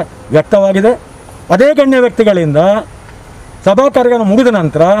ಮೆಚ್ಚುಗೆ ವ್ಯಕ್ತವಾಗಿದೆ. ಅದೇ ಗಣ್ಯ ವ್ಯಕ್ತಿಗಳಿಂದ ಸಭಾ ಕಾರ್ಯಕ್ರಮ ಮುಗಿದ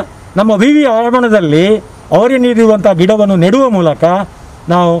ನಂತರ ನಮ್ಮ ವಿವಿ ಆವರಣದಲ್ಲಿ ಅವರೇ ನೀಡಿರುವಂಥ ಗಿಡವನ್ನು ನೆಡುವ ಮೂಲಕ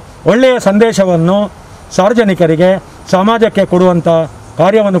ನಾವು ಒಳ್ಳೆಯ ಸಂದೇಶವನ್ನು ಸಾರ್ವಜನಿಕರಿಗೆ, ಸಮಾಜಕ್ಕೆ ಕೊಡುವಂಥ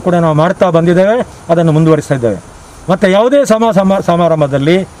ಕಾರ್ಯವನ್ನು ಕೂಡ ನಾವು ಮಾಡ್ತಾ ಬಂದಿದ್ದೇವೆ, ಅದನ್ನು ಮುಂದುವರಿಸ್ತಾ ಇದ್ದೇವೆ. ಮತ್ತು ಯಾವುದೇ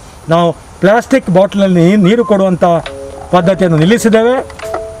ಸಮಾರಂಭದಲ್ಲಿ ನಾವು ಪ್ಲಾಸ್ಟಿಕ್ ಬಾಟ್ಲಲ್ಲಿ ನೀರು ಕೊಡುವಂಥ ಪದ್ಧತಿಯನ್ನು ನಿಲ್ಲಿಸಿದ್ದೇವೆ.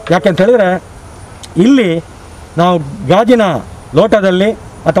 ಯಾಕೆಂತ ಹೇಳಿದರೆ ಇಲ್ಲಿ ನಾವು ಗಾಜಿನ ಲೋಟದಲ್ಲಿ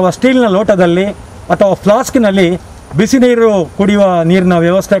ಅಥವಾ ಸ್ಟೀಲ್ನ ಲೋಟದಲ್ಲಿ ಅಥವಾ ಫ್ಲಾಸ್ಕಿನಲ್ಲಿ ಬಿಸಿ ನೀರು ಕುಡಿಯುವ ನೀರಿನ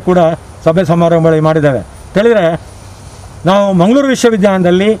ವ್ಯವಸ್ಥೆ ಕೂಡ ಸಭೆ ಸಮಾರಂಭಗಳಲ್ಲಿ ಮಾಡಿದ್ದೇವೆ. ಹೇಳಿದರೆ ನಾವು ಮಂಗಳೂರು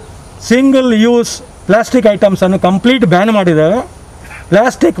ವಿಶ್ವವಿದ್ಯಾಲಯದಲ್ಲಿ single use plastic ಐಟಮ್ಸನ್ನು complete ban ಮಾಡಿದ್ದೇವೆ.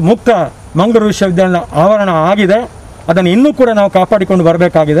 ಪ್ಲಾಸ್ಟಿಕ್ ಮುಕ್ತ ಮಂಗಳೂರು ವಿಶ್ವವಿದ್ಯಾಲಯ ಆವರಣ ಆಗಿದೆ. ಅದನ್ನು ಇನ್ನೂ ಕೂಡ ನಾವು ಕಾಪಾಡಿಕೊಂಡು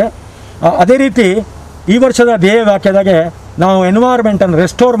ಬರಬೇಕಾಗಿದೆ. ಅದೇ ರೀತಿ ಈ ವರ್ಷದ ಧ್ಯೇಯ ವಾಕ್ಯದಾಗೆ ನಾವು ಎನ್ವೈರ್ಮೆಂಟನ್ನು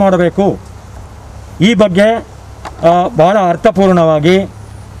ರೆಸ್ಟೋರ್ ಮಾಡಬೇಕು. ಈ ಬಗ್ಗೆ ಬಹಳ ಅರ್ಥಪೂರ್ಣವಾಗಿ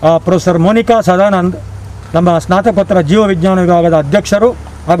ಪ್ರೊಫೆಸರ್ ಮೋನಿಕಾ ಸದಾನಂದ್, ನಮ್ಮ ಸ್ನಾತಕೋತ್ತರ ಜೀವವಿಜ್ಞಾನ ವಿಭಾಗದ ಅಧ್ಯಕ್ಷರು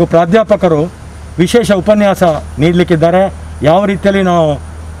ಹಾಗೂ ಪ್ರಾಧ್ಯಾಪಕರು ವಿಶೇಷ ಉಪನ್ಯಾಸ ನೀಡಲಿಕ್ಕಿದ್ದಾರೆ. ಯಾವ ರೀತಿಯಲ್ಲಿ ನಾವು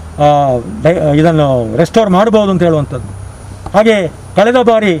ಇದನ್ನು ರೆಸ್ಟೋರ್ ಮಾಡ್ಬೋದು ಅಂತ ಹೇಳುವಂಥದ್ದು. ಹಾಗೆ ಕಳೆದ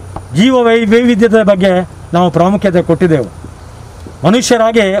ಬಾರಿ ವೈವಿಧ್ಯತೆಯ ಬಗ್ಗೆ ನಾವು ಪ್ರಾಮುಖ್ಯತೆ ಕೊಟ್ಟಿದ್ದೆವು.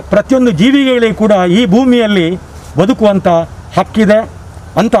 ಮನುಷ್ಯರಾಗಿ ಪ್ರತಿಯೊಂದು ಜೀವಿಗಳಿಗೆ ಕೂಡ ಈ ಭೂಮಿಯಲ್ಲಿ ಬದುಕುವಂಥ ಹಕ್ಕಿದೆ.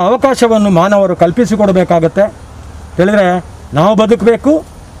 ಅಂಥ ಅವಕಾಶವನ್ನು ಮಾನವರು ಕಲ್ಪಿಸಿಕೊಡಬೇಕಾಗತ್ತೆ. ಹೇಳಿದರೆ ನಾವು ಬದುಕಬೇಕು,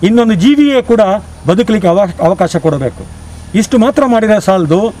 ಇನ್ನೊಂದು ಜೀವಿಯೇ ಕೂಡ ಬದುಕಲಿಕ್ಕೆ ಅವಕಾಶ ಕೊಡಬೇಕು. ಇಷ್ಟು ಮಾತ್ರ ಮಾಡಿದರೆ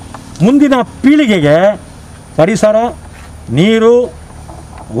ಸಾಲದು. ಮುಂದಿನ ಪೀಳಿಗೆಗೆ ಪರಿಸರ, ನೀರು,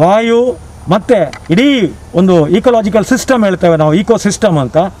 ವಾಯು ಮತ್ತು ಇಡೀ ಒಂದು ಈಕೋಲಾಜಿಕಲ್ ಸಿಸ್ಟಮ್ ಹೇಳ್ತೇವೆ ನಾವು, ಈಕೋ ಸಿಸ್ಟಮ್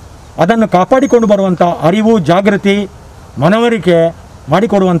ಅಂತ, ಅದನ್ನು ಕಾಪಾಡಿಕೊಂಡು ಬರುವಂಥ ಅರಿವು, ಜಾಗೃತಿ, ಮನವರಿಕೆ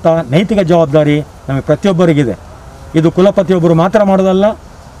ಮಾಡಿಕೊಡುವಂಥ ನೈತಿಕ ಜವಾಬ್ದಾರಿ ನಮಗೆ ಪ್ರತಿಯೊಬ್ಬರಿಗಿದೆ. ಇದು ಕುಲಪತಿಯೊಬ್ಬರು ಮಾತ್ರ ಮಾಡೋದಲ್ಲ,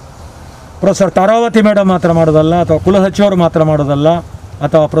 ಪ್ರೊಫೆಸರ್ ತಾರಾವತಿ ಮೇಡಮ್ ಮಾತ್ರ ಮಾಡೋದಲ್ಲ, ಅಥವಾ ಕುಲಸಚಿವರು ಮಾತ್ರ ಮಾಡೋದಲ್ಲ,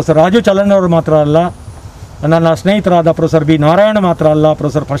 ಅಥವಾ ಪ್ರೊಫೆಸರ್ ರಾಜು ಚಲಣ್ಣವರು ಮಾತ್ರ ಅಲ್ಲ, ನನ್ನ ಸ್ನೇಹಿತರಾದ ಪ್ರೊಫೆಸರ್ ಬಿ ನಾರಾಯಣ ಮಾತ್ರ ಅಲ್ಲ,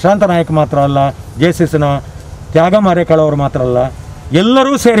 ಪ್ರೊಫೆಸರ್ ಪ್ರಶಾಂತ ನಾಯಕ್ ಮಾತ್ರ ಅಲ್ಲ, JCSನ ತ್ಯಾಗ ಮಾರೇಕಳವರು ಮಾತ್ರ ಅಲ್ಲ,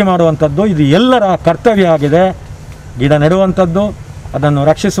 ಎಲ್ಲರೂ ಸೇರಿ ಮಾಡುವಂಥದ್ದು. ಇದು ಎಲ್ಲರ ಕರ್ತವ್ಯ ಆಗಿದೆ. ಗಿಡ ನೆಡುವಂಥದ್ದು, ಅದನ್ನು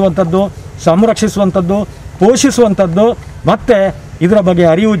ರಕ್ಷಿಸುವಂಥದ್ದು, ಸಂರಕ್ಷಿಸುವಂಥದ್ದು, ಪೋಷಿಸುವಂಥದ್ದು, ಮತ್ತು ಇದರ ಬಗ್ಗೆ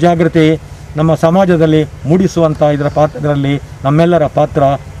ಅರಿವು ಜಾಗೃತಿ ನಮ್ಮ ಸಮಾಜದಲ್ಲಿ ಮೂಡಿಸುವಂಥ ಇದರಲ್ಲಿ ನಮ್ಮೆಲ್ಲರ ಪಾತ್ರ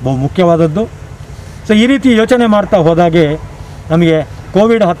ಬಹು ಮುಖ್ಯವಾದದ್ದು. ಸೊ ಈ ರೀತಿ ಯೋಚನೆ ಮಾಡ್ತಾ ಹೋದಾಗೆ ನಮಗೆ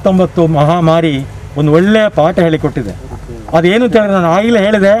ಕೋವಿಡ್-19 ಮಹಾಮಾರಿ ಒಂದು ಒಳ್ಳೆಯ ಪಾಠ ಹೇಳಿಕೊಟ್ಟಿದೆ. ಅದೇನು ಅಂತೇಳಿ ನಾನು ಆಗಲೇ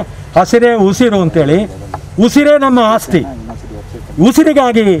ಹೇಳಿದೆ, ಹಸಿರೇ ಉಸಿರು ಅಂತೇಳಿ. ಉಸಿರೇ ನಮ್ಮ ಆಸ್ತಿ.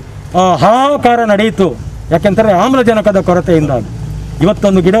 ಉಸಿರಿಗಾಗಿ ಹಾಹಾಕಾರ ನಡೆಯಿತು. ಯಾಕೆಂದರೆ ಆಮ್ಲಜನಕದ ಕೊರತೆಯಿಂದ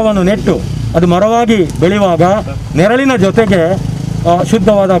ಇವತ್ತೊಂದು ಗಿಡವನ್ನು ನೆಟ್ಟು ಅದು ಮರವಾಗಿ ಬೆಳೆಯುವಾಗ ನೆರಳಿನ ಜೊತೆಗೆ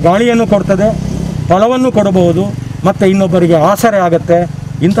ಶುದ್ಧವಾದ ಗಾಳಿಯನ್ನು ಕೊಡ್ತದೆ, ಫಲವನ್ನು ಕೊಡಬಹುದು, ಮತ್ತು ಇನ್ನೊಬ್ಬರಿಗೆ ಆಸರೆ ಆಗುತ್ತೆ.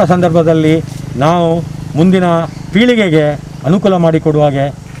 ಇಂಥ ಸಂದರ್ಭದಲ್ಲಿ ನಾವು ಮುಂದಿನ ಪೀಳಿಗೆಗೆ ಅನುಕೂಲ ಮಾಡಿಕೊಡುವಾಗೆ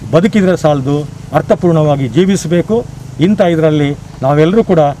ಬದುಕಿದರೆ ಸಾಲದು, ಅರ್ಥಪೂರ್ಣವಾಗಿ ಜೀವಿಸಬೇಕು. ಇಂಥ ಇದರಲ್ಲಿ ನಾವೆಲ್ಲರೂ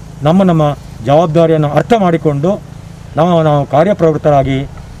ಕೂಡ ನಮ್ಮ ಜವಾಬ್ದಾರಿಯನ್ನು ಅರ್ಥ ಮಾಡಿಕೊಂಡು ನಾವು ಕಾರ್ಯಪ್ರವೃತ್ತರಾಗಿ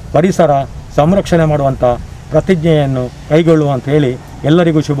ಪರಿಸರ ಸಂರಕ್ಷಣೆ ಮಾಡುವಂಥ ಪ್ರತಿಜ್ಞೆಯನ್ನು ಕೈಗೊಳ್ಳುವ ಅಂತ ಹೇಳಿ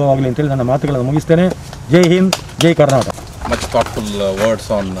ಎಲ್ಲರಿಗೂ ಶುಭವಾಗಲಿ ಅಂತೇಳಿ ನನ್ನ ಮಾತುಗಳನ್ನು ಮುಗಿಸ್ತೇನೆ. ಜೈ ಹಿಂದ್, ಜೈ Karnataka. Much thoughtful words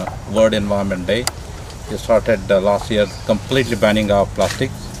on World Environment Day. You started last year completely banning our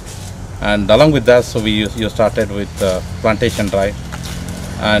plastics, and along with that, so you started with plantation drive,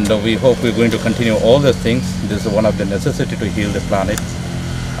 and we hope we're going to continue all these things. This is one of the necessity to heal the planet.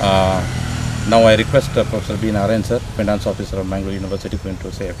 Now I request Professor B. Narayan sir, Finance Officer of Mangalore University, going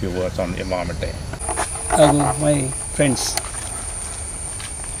to say a few words on Environment Day. My friends,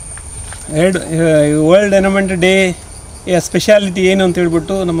 world environment day speciality ಏನು ಅಂತ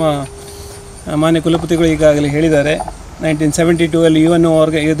ಹೇಳ್ಬಿಟ್ಟು ನಮ್ಮ ಮಾನ್ಯ ಕುಲಪತಿಗಳು ಈಗಾಗಲೇ ಹೇಳಿದ್ದಾರೆ. 1972 UN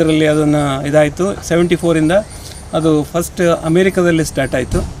ಇದರಲ್ಲಿ ಅದನ್ನು ಇದಾಯಿತು. 74 ಅದು ಫಸ್ಟ್ ಅಮೇರಿಕಾದಲ್ಲಿ ಸ್ಟಾರ್ಟ್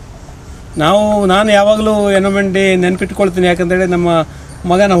ಆಯಿತು. ನಾನು ಯಾವಾಗಲೂ ಎನ್ವೈರನ್ಮೆಂಟ್ ಡೇ ನೆನಪಿಟ್ಕೊಳ್ತೀನಿ, ಯಾಕಂತೇಳಿ ನಮ್ಮ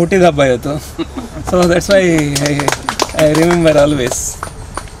ಮಗನ ಹುಟ್ಟಿದ ಹಬ್ಬ ಇವತ್ತು. So that's why I remember always.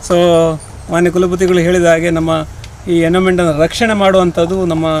 So ಮಾನ್ಯ ಕುಲಪತಿಗಳು ಹೇಳಿದ ಹಾಗೆ ನಮ್ಮ ಈ ಎನ್ವೈರನ್ಮೆಂಟನ್ನು ರಕ್ಷಣೆ ಮಾಡುವಂಥದ್ದು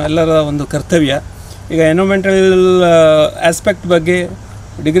ನಮ್ಮ ಎಲ್ಲರ ಒಂದು ಕರ್ತವ್ಯ. ಈಗ ಎನ್ವೈರನ್ಮೆಂಟಲ್ ಆಸ್ಪೆಕ್ಟ್ ಬಗ್ಗೆ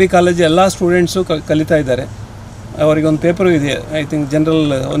ಡಿಗ್ರಿ ಕಾಲೇಜ್ ಎಲ್ಲ ಸ್ಟೂಡೆಂಟ್ಸು ಕಲಿತಾ ಇದ್ದಾರೆ. ಅವರಿಗೆ ಒಂದು ಪೇಪರು ಇದೆ, ಐ ಥಿಂಕ್ ಜನರಲ್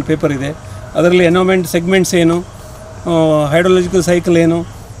ಒಂದು ಪೇಪರ್ ಇದೆ. ಅದರಲ್ಲಿ ಎನ್ವೈರನ್ಮೆಂಟ್ ಸೆಗ್ಮೆಂಟ್ಸ್ ಏನು, ಹೈಡ್ರೋಲಾಜಿಕಲ್ ಸೈಕಲ್ ಏನು,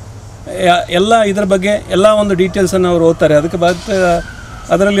 ಎಲ್ಲ ಇದರ ಬಗ್ಗೆ ಎಲ್ಲ ಒಂದು ಡೀಟೇಲ್ಸನ್ನು ಅವರು ಓದ್ತಾರೆ. ಅದಕ್ಕೆ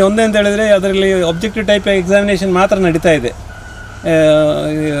ಅದರಲ್ಲಿ ಒಂದೇ ಅಂತ ಹೇಳಿದರೆ ಅದರಲ್ಲಿ ಒಬ್ಜೆಕ್ಟಿವ್ ಟೈಪ್ ಎಕ್ಸಾಮಿನೇಷನ್ ಮಾತ್ರ ನಡೀತಾ ಇದೆ,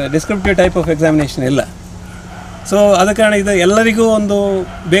 ಡಿಸ್ಕ್ರಿಪ್ಟಿವ್ ಟೈಪ್ ಆಫ್ ಎಕ್ಸಾಮಿನೇಷನ್ ಇಲ್ಲ. ಸೊ ಆದ ಕಾರಣ ಇದು ಎಲ್ಲರಿಗೂ ಒಂದು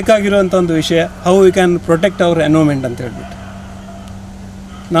ಬೇಕಾಗಿರುವಂಥ ಒಂದು ವಿಷಯ, how we can protect our environment ಅಂತ ಹೇಳ್ಬಿಟ್ಟು.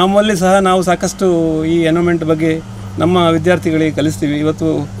 ನಮ್ಮಲ್ಲಿ ಸಹ ನಾವು ಸಾಕಷ್ಟು ಈ ಎನ್ವೈರನ್ಮೆಂಟ್ ಬಗ್ಗೆ ನಮ್ಮ ವಿದ್ಯಾರ್ಥಿಗಳಿಗೆ ಕಲಿಸ್ತೀವಿ. ಇವತ್ತು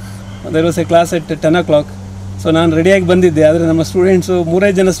there was A class at 10 o'clock. So ನಾನು ರೆಡಿಯಾಗಿ ಬಂದಿದ್ದೆ, ಆದರೆ ನಮ್ಮ ಸ್ಟೂಡೆಂಟ್ಸು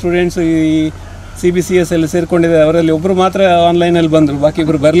 3 ಜನ ಸ್ಟೂಡೆಂಟ್ಸು ಈ CBCS ಅಲ್ಲಿ ಸೇರಿಕೊಂಡಿದ್ದಾರೆ. ಅವರಲ್ಲಿ ಒಬ್ಬರು ಮಾತ್ರ ಆನ್ಲೈನಲ್ಲಿ ಬಂದರು, ಬಾಕಿ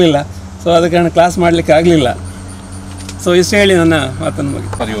ಇಬ್ಬರು ಬರಲಿಲ್ಲ. ಸೊ ಆದ ಕಾರಣ ಕ್ಲಾಸ್ ಮಾಡಲಿಕ್ಕೆ ಆಗಲಿಲ್ಲ. ಸೊ ಇಷ್ಟು ಹೇಳಿ ನನ್ನ ಮಾತನ್ನು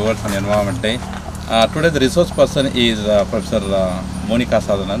ಮುಗಿತು. For your words on Environment Day. Today the resource person is Professor Monica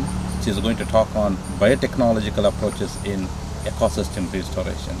Sadhanand. She is going to talk on biotechnological approaches in ecosystem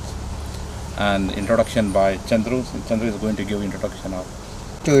restoration. And introduction by Chandru. Chandru is going to give introduction of.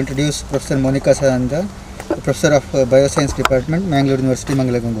 To introduce Professor Monica Sadhanand, Professor of Bioscience Department, Mangalore University,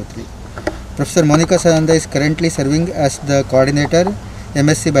 Mangalagangotri. Professor Monica Sadhanand is currently serving as the coordinator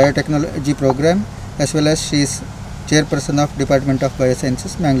MSc Biotechnology program, as well as she is chairperson of Department of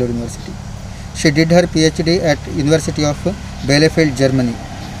Biosciences, Mangalore University. She did her PhD at University of Bielefeld, Germany.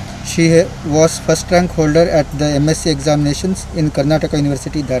 She was first rank holder at the MSc examinations in Karnataka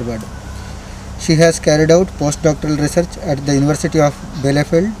University, Dharwad. She has carried out postdoctoral research at the University of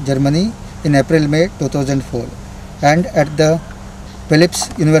Bielefeld, Germany in April-May 2004 and at the Philipps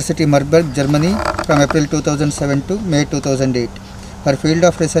University, Marburg, Germany from April 2007 to May 2008. Her field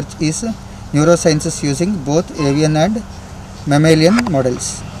of research is neurosciences using both avian and mammalian models.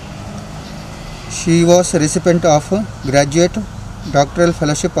 She was a recipient of Graduate Doctoral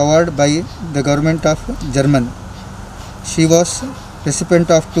Fellowship Award by the Government of Germany. She was recipient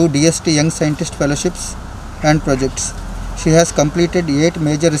of 2 DST Young Scientist Fellowships and projects. She has completed 8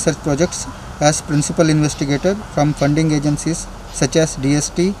 major research projects as principal investigator from funding agencies such as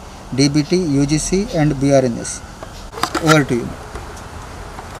DST, DBT, UGC and BRNS. Over to you.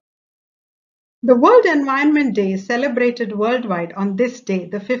 The World Environment Day is celebrated worldwide on this day,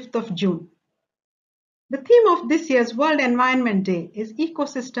 the 5th of June. The theme of this year's World Environment Day is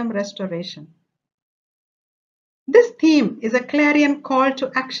ecosystem restoration. This theme is a clarion call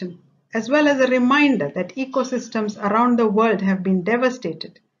to action, as well as a reminder that ecosystems around the world have been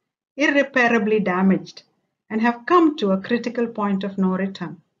devastated, irreparably damaged, and have come to a critical point of no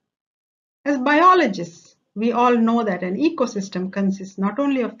return. As biologists, we all know that an ecosystem consists not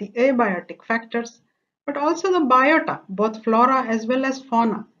only of the abiotic factors, but also the biota, both flora as well as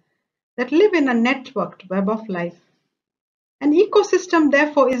fauna, that live in a networked web of life. An ecosystem,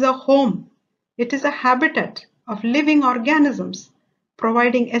 therefore, is a home. It is a habitat of living organisms,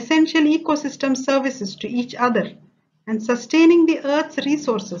 providing essential ecosystem services to each other and sustaining the Earth's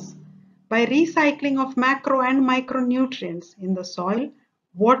resources by recycling of macro and micronutrients in the soil,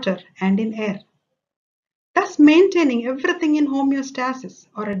 water, and in air, thus maintaining everything in homeostasis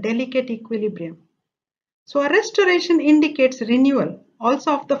or a delicate equilibrium. So a restoration indicates renewal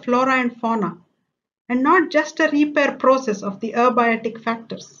also of the flora and fauna, and not just a repair process of the abiotic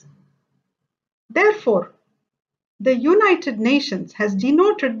factors. Therefore, the United Nations has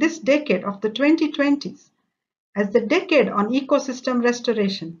denoted this decade of the 2020s as the decade on ecosystem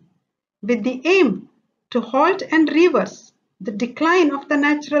restoration, with the aim to halt and reverse the decline of the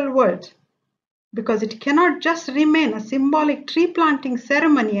natural world, because it cannot just remain a symbolic tree planting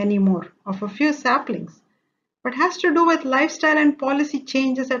ceremony anymore of a few saplings, but has to do with lifestyle and policy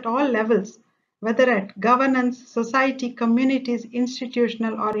changes at all levels, whether at governance, society, communities,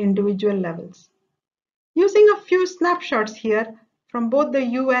 institutional, or individual levels. Using a few snapshots here from both the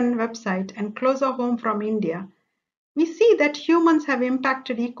UN website and closer home from India, we see that humans have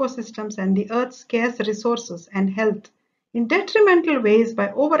impacted ecosystems and the Earth's scarce resources and health in detrimental ways by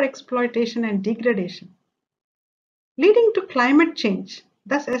overexploitation and degradation, leading to climate change,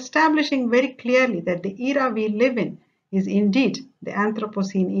 thus establishing very clearly that the era we live in is indeed the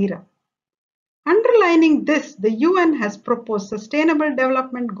Anthropocene era. Underlining this, the UN has proposed Sustainable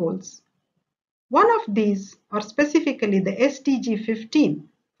Development Goals. One of these, or specifically the SDG 15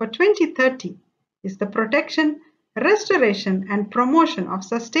 for 2030, is the protection, restoration, and promotion of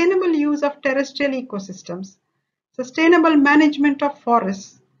sustainable use of terrestrial ecosystems, sustainable management of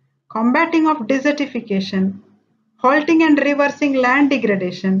forests, combating of desertification, halting and reversing land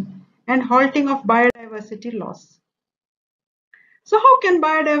degradation, and halting of biodiversity loss. So how can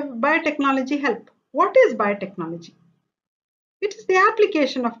biotechnology help? What is biotechnology? It is the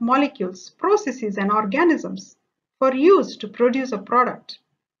application of molecules, processes, and organisms for use to produce a product,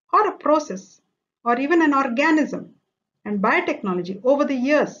 or a process, or even an organism. And biotechnology over the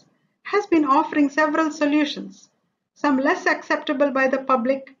years has been offering several solutions, some less acceptable by the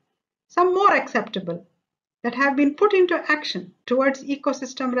public, some more acceptable, that have been put into action towards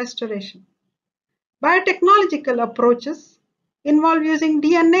ecosystem restoration. Biotechnological approaches involve using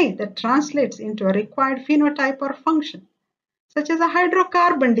DNA that translates into a required phenotype or function, such as a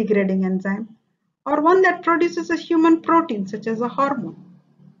hydrocarbon degrading enzyme, or one that produces a human protein, such as a hormone.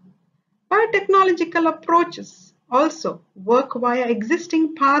 Biotechnological approaches also work via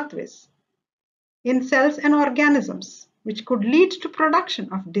existing pathways in cells and organisms, which could lead to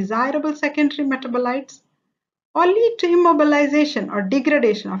production of desirable secondary metabolites or lead to immobilization or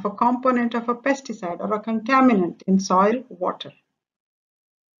degradation of a component of a pesticide or a contaminant in soil, water.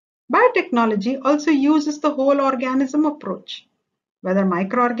 Biotechnology also uses the whole organism approach, whether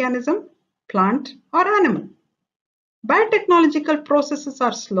microorganism, plant, or animal. Biotechnological processes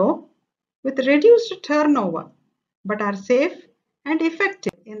are slow, with reduced turnover, but are safe and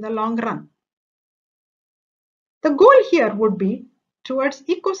effective in the long run. The goal here would be towards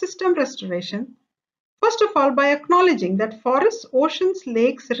ecosystem restoration, first of all by acknowledging that forests, oceans,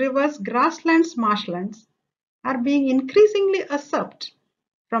 lakes, rivers, grasslands, marshlands are being increasingly usurped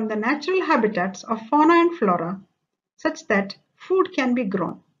from the natural habitats of fauna and flora, such that food can be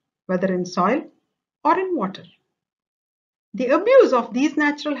grown, whether in soil or in water. The abuse of these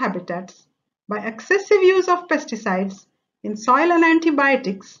natural habitats by excessive use of pesticides in soil and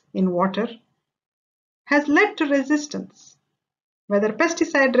antibiotics in water has led to resistance, whether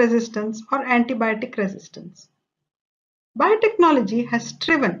pesticide resistance or antibiotic resistance. Biotechnology has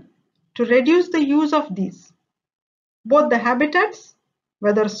striven to reduce the use of these, both the habitats,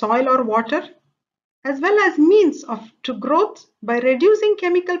 whether soil or water, as well as means to growth by reducing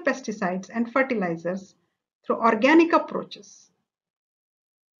chemical pesticides and fertilizers through organic approaches.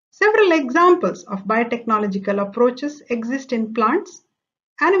 Several examples of biotechnological approaches exist in plants,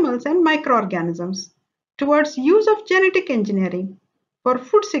 animals, and microorganisms towards use of genetic engineering for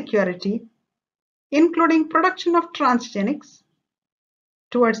food security, including production of transgenics,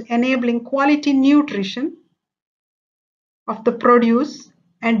 towards enabling quality nutrition of the produce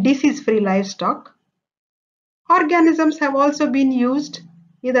and disease-free livestock. Organisms have also been used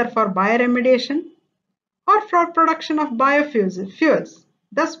either for bioremediation or for production of biofuels,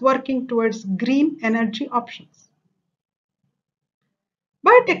 thus working towards green energy options.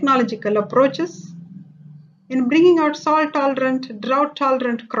 Biotechnological approaches in bringing out salt-tolerant,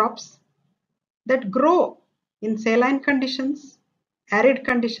 drought-tolerant crops that grow in saline conditions, arid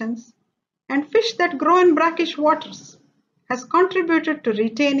conditions, and fish that grow in brackish waters has contributed to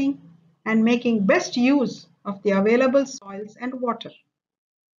retaining and making best use of the available soils and water.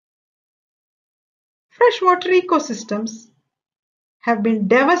 Freshwater ecosystems have been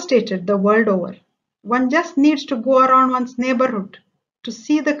devastated the world over. One just needs to go around one's neighborhood to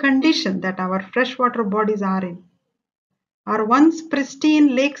see the condition that our freshwater bodies are in. Our once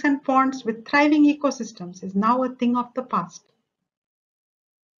pristine lakes and ponds with thriving ecosystems is now a thing of the past.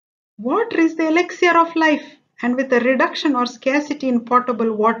 Water is the elixir of life, and with a reduction or scarcity in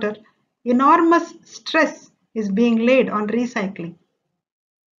potable water, enormous stress is being laid on recycling.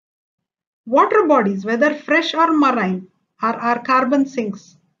 Water bodies, whether fresh or marine, are our carbon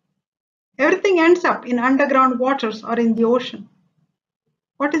sinks. Everything ends up in underground waters or in the ocean.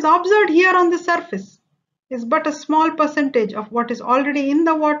 What is observed here on the surface is but a small percentage of what is already in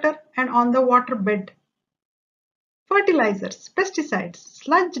the water and on the water bed. Fertilizers, pesticides,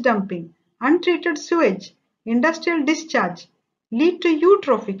 sludge dumping, untreated sewage, industrial discharge lead to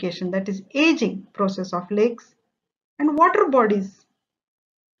eutrophication, that is aging process of lakes and water bodies.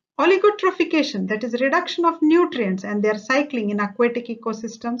 Oligotrophication, that is reduction of nutrients and their cycling in aquatic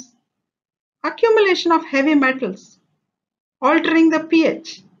ecosystems. Accumulation of heavy metals, altering the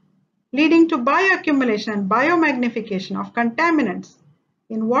pH, leading to bioaccumulation and biomagnification of contaminants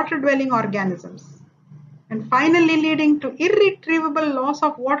in water-dwelling organisms, and finally leading to irretrievable loss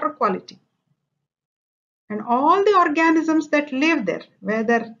of water quality. And all the organisms that live there,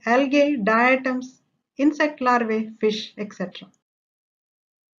 whether algae, diatoms, insect larvae, fish, etc.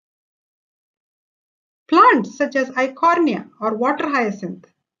 Plants such as Eichhornia or water hyacinth,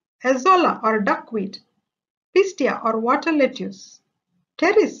 Azolla or duckweed, Pistia or water lettuce,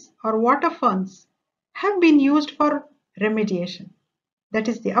 Pteris or water ferns have been used for remediation, that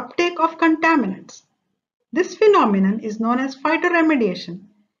is the uptake of contaminants. This phenomenon is known as phytoremediation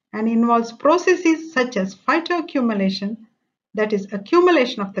and involves processes such as phytoaccumulation, that is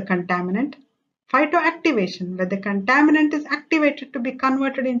accumulation of the contaminant, phytoactivation, where the contaminant is activated to be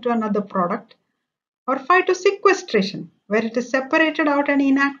converted into another product, or phytosequestration, where it is separated out and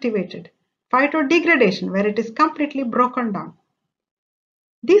inactivated, phytodegradation, where it is completely broken down.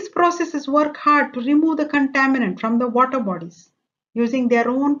 These processes work hard to remove the contaminant from the water bodies using their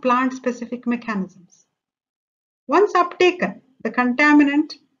own plant-specific mechanisms. Once uptaken, the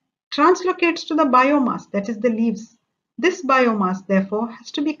contaminant translocates to the biomass, that is the leaves. This biomass, therefore,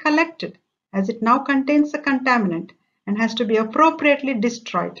 has to be collected as it now contains the contaminant and has to be appropriately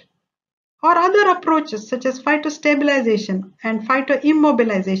destroyed. Or other approaches such as phytostabilization and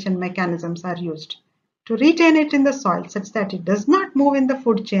phytoimmobilization mechanisms are used to retain it in the soil such that it does not move in the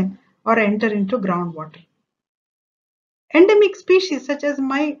food chain or enter into groundwater. Endemic species such as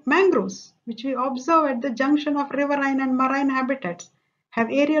mangroves, which we observe at the junction of riverine and marine habitats, have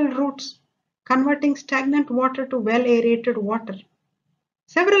aerial roots, converting stagnant water to well-aerated water.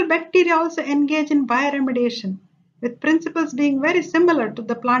 Several bacteria also engage in bioremediation, with principles being very similar to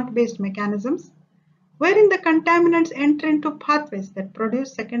the plant-based mechanisms, wherein the contaminants enter into pathways that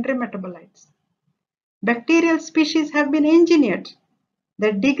produce secondary metabolites. Bacterial species have been engineered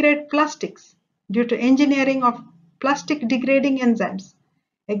that degrade plastics due to engineering of plastic degrading enzymes.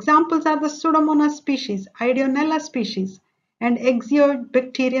 Examples are the Pseudomonas species, Ideonella species, and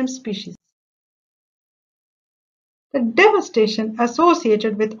Axiobacterium species. The devastation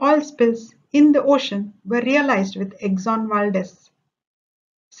associated with oil spills in the ocean were realized with Exxon Valdez.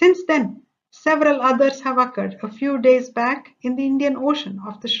 Since then, several others have occurred a few days back in the Indian Ocean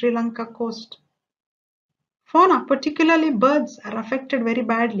off the Sri Lanka coast. Fauna, particularly birds, are affected very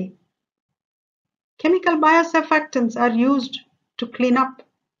badly. Chemical biosurfactants are used to clean up,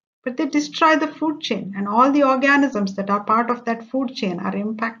 but they destroy the food chain, and all the organisms that are part of that food chain are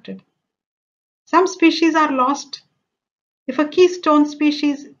impacted. Some species are lost. If a keystone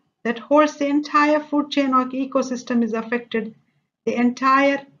species that holds the entire food chain or ecosystem is affected, the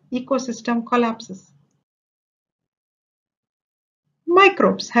entire ecosystem collapses.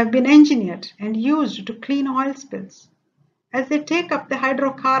 Microbes have been engineered and used to clean oil spills, as they take up the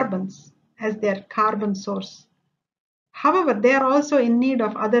hydrocarbons as their carbon source. However, they are also in need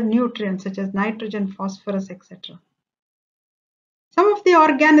of other nutrients such as nitrogen, phosphorus, etc. Some of the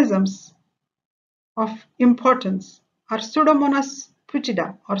organisms of importance are Pseudomonas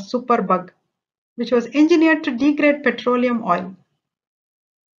putida or superbug, which was engineered to degrade petroleum oil.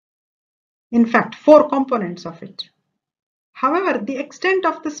 In fact, 4 components of it. However, the extent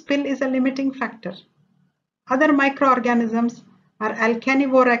of the spill is a limiting factor. Other microorganisms are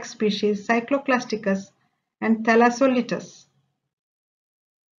Alcanivorax species, Cycloclasticus, and Thalassolitus.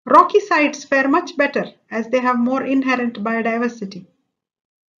 Rocky sites fare much better as they have more inherent biodiversity.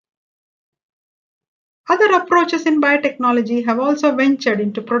 Other approaches in biotechnology have also ventured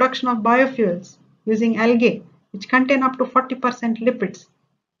into production of biofuels using algae, which contain up to 40% lipids,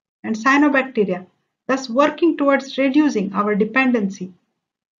 and cyanobacteria, thus working towards reducing our dependency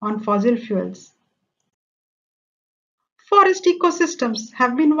on fossil fuels. Forest ecosystems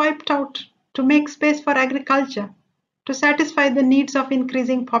have been wiped out to make space for agriculture to satisfy the needs of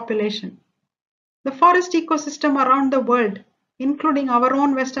increasing population. The forest ecosystem around the world, including our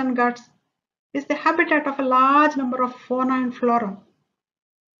own Western Ghats, is the habitat of a large number of fauna and flora,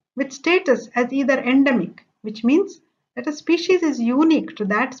 with status as either endemic, which means that a species is unique to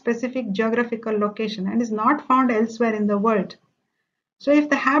that specific geographical location and is not found elsewhere in the world. So if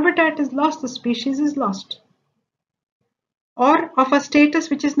the habitat is lost, the species is lost. Or of a status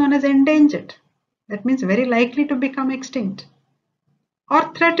which is known as endangered, that means very likely to become extinct.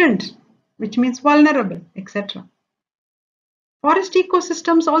 Or threatened, which means vulnerable, etc. Forest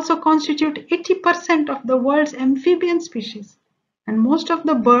ecosystems also constitute 80% of the world's amphibian species and most of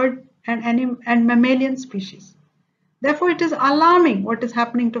the bird and mammalian species. Therefore, it is alarming what is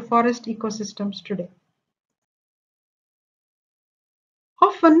happening to forest ecosystems today.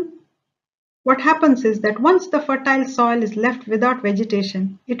 Often, what happens is that once the fertile soil is left without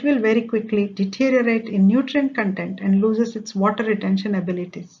vegetation, it will very quickly deteriorate in nutrient content and loses its water retention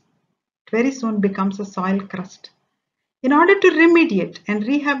abilities. It very soon becomes a soil crust. In order to remediate and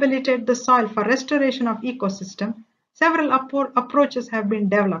rehabilitate the soil for restoration of ecosystem, several approaches have been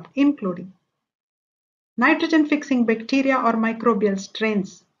developed, including nitrogen-fixing bacteria or microbial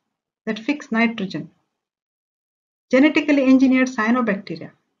strains that fix nitrogen, genetically engineered cyanobacteria,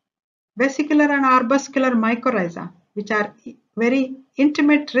 vesicular and arbuscular mycorrhiza, which are very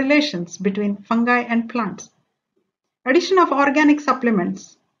intimate relations between fungi and plants, addition of organic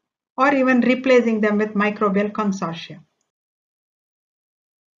supplements, or even replacing them with microbial consortia.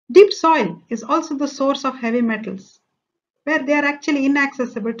 Deep soil is also the source of heavy metals, where they are actually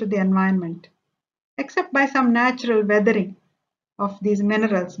inaccessible to the environment, except by some natural weathering of these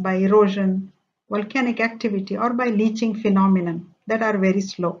minerals by erosion, volcanic activity, or by leaching phenomenon that are very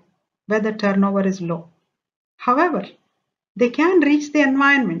slow, where the turnover is low. However, they can reach the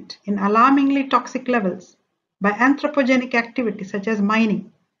environment in alarmingly toxic levels by anthropogenic activity such as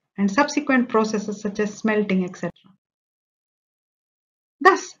mining and subsequent processes such as smelting, etc.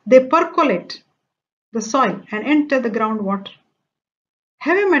 Thus, they percolate the soil and enter the groundwater.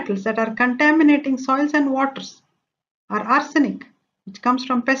 Heavy metals that are contaminating soils and waters are arsenic, which comes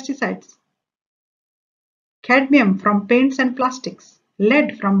from pesticides, cadmium from paints and plastics,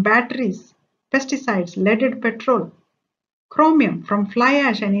 lead from batteries, pesticides, leaded petrol, chromium from fly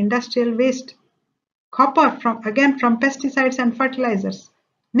ash and industrial waste, copper from pesticides and fertilizers,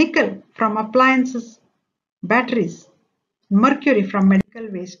 nickel from appliances, batteries, mercury from medical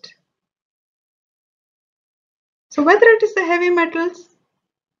waste. So whether it is the heavy metals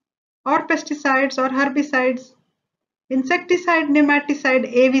or pesticides or herbicides, insecticide,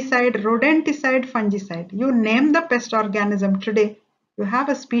 nematicide, avicide, rodenticide, fungicide, you name the pest organism today, you have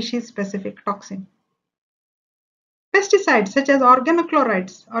a species-specific toxin. Pesticides such as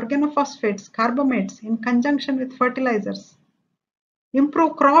organochlorides, organophosphates, carbamates in conjunction with fertilizers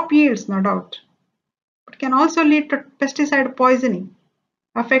improve crop yields, no doubt, but can also lead to pesticide poisoning,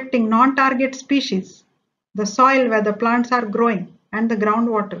 affecting non-target species, the soil where the plants are growing, and the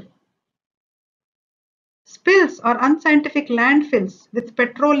groundwater. Spills or unscientific landfills with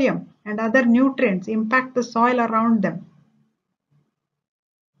petroleum and other nutrients impact the soil around them.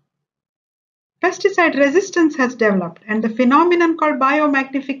 Pesticide resistance has developed, and the phenomenon called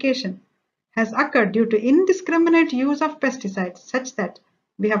biomagnification has occurred due to indiscriminate use of pesticides such that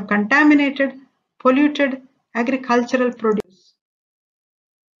we have contaminated, polluted agricultural produce.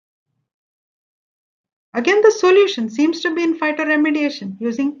 Again, the solution seems to be in phytoremediation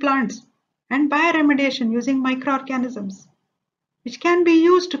using plants and bioremediation using microorganisms, which can be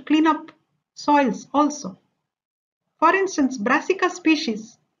used to clean up soils also. For instance, brassica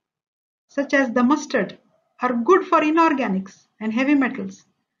species such as the mustard are good for inorganics and heavy metals.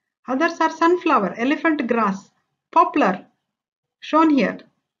 Others are sunflower, elephant grass, poplar, shown here,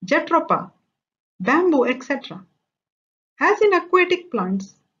 jatropha, bamboo, etc. As in aquatic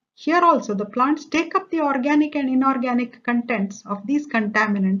plants, here also the plants take up the organic and inorganic contents of these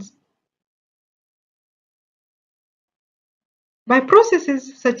contaminants. by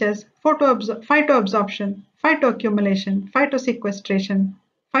processes such as phytoabsorption, phytoaccumulation, phytosequestration,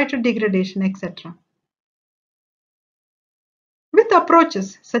 phytodegradation, etc. With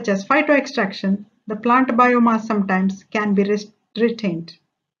approaches such as phytoextraction, the plant biomass sometimes can be retained.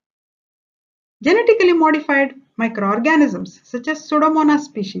 Genetically modified microorganisms such as Pseudomonas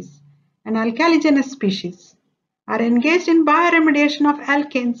species and alkaligenous species are engaged in bioremediation of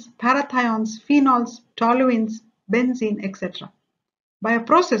alkanes, parathiones, phenols, toluenes, benzene, etc. by a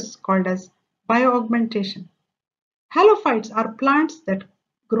process called as bioaugmentation. Halophytes are plants that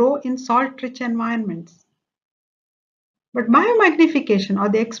grow in salt-rich environments. But biomagnification, or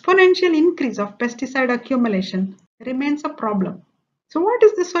the exponential increase of pesticide accumulation, remains a problem. So what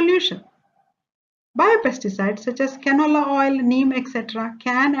is the solution? Biopesticides such as canola oil, neem, etc.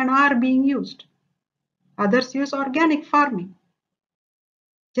 can and are being used. Others use organic farming.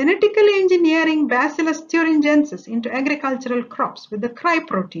 Genetically engineering Bacillus thuringiensis into agricultural crops with the cry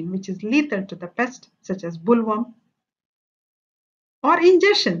protein, which is lethal to the pest, such as bollworm, or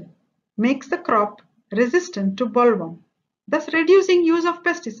ingestion makes the crop resistant to bollworm, thus reducing use of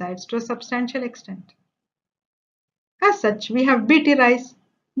pesticides to a substantial extent. As such, we have BT rice,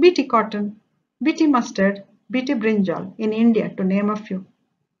 BT cotton, BT mustard, BT brinjal in India, to name a few.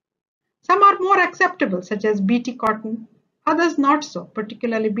 Some are more acceptable, such as BT cotton, others not so,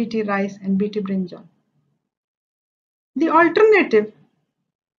 particularly BT rice and BT brinjal. The alternative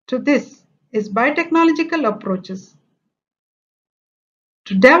to this is biotechnological approaches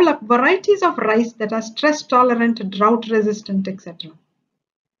to develop varieties of rice that are stress tolerant, drought resistant, etc.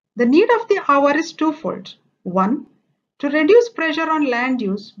 The need of the hour is twofold. One, to reduce pressure on land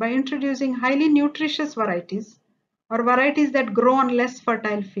use by introducing highly nutritious varieties or varieties that grow on less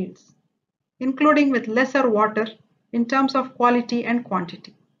fertile fields, including with lesser water in terms of quality and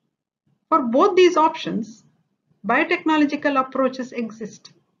quantity. For both these options, biotechnological approaches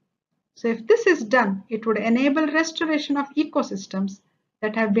exist. So if this is done, it would enable restoration of ecosystems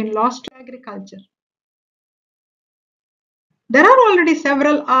that have been lost to agriculture. There are already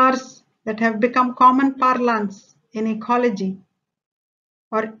several R's that have become common parlance in ecology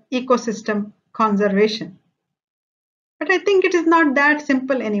or ecosystem conservation. But I think it is not that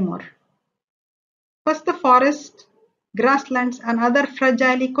simple anymore. First, the forest, grasslands, and other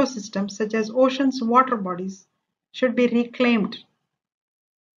fragile ecosystems such as oceans, water bodies should be reclaimed.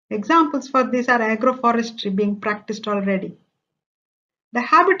 Examples for this are agroforestry being practiced already. The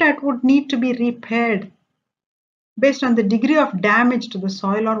habitat would need to be repaired based on the degree of damage to the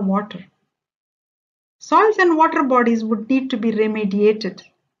soil or water. Soils and water bodies would need to be remediated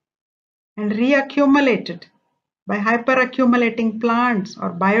and reaccumulated by hyperaccumulating plants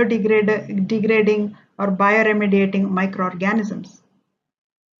or biodegrading or bioremediating microorganisms.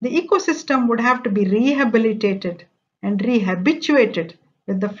 The ecosystem would have to be rehabilitated and rehabituated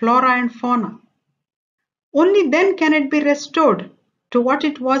with the flora and fauna. Only then can it be restored to what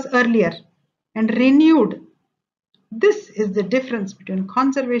it was earlier and renewed. This is the difference between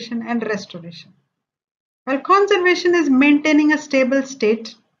conservation and restoration. While conservation is maintaining a stable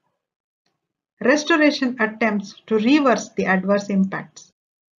state, restoration attempts to reverse the adverse impacts.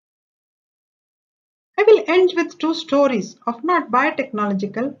 I will end with two stories of not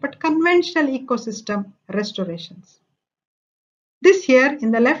biotechnological but conventional ecosystem restorations. This here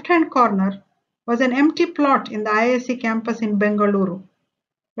in the left-hand corner was an empty plot in the IISc campus in Bengaluru,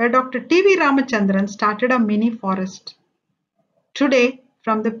 where Dr. T.V. Ramachandran started a mini forest. Today,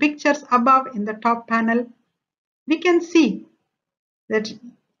 from the pictures above in the top panel, we can see that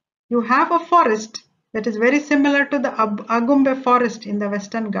you have a forest that is very similar to the Agumbe forest in the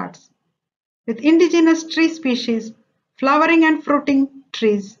Western Ghats, with indigenous tree species, flowering and fruiting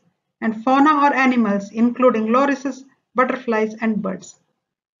trees, and fauna or animals including lorises, butterflies, and birds.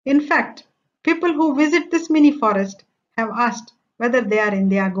 In fact, people who visit this mini forest have asked whether they are in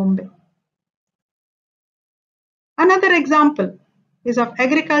the Agumbe. Another example is of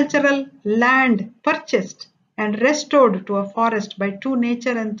agricultural land purchased and restored to a forest by two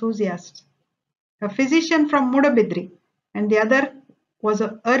nature enthusiasts, a physician from Mudabidri and the other was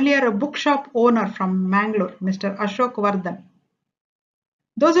earlier a bookshop owner from Mangalore, Mr. Ashok Vardhan.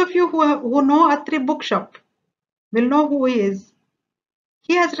 Those of you who know Atri bookshop will know who he is.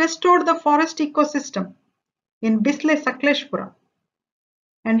 He has restored the forest ecosystem in Bisle Sakleshpura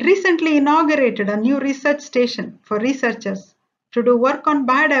and recently inaugurated a new research station for researchers to do work on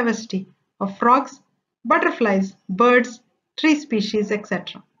biodiversity of frogs, butterflies, birds, tree species,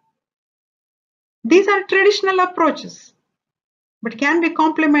 etc. These are traditional approaches, but can be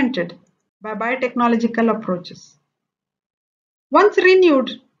complemented by biotechnological approaches. Once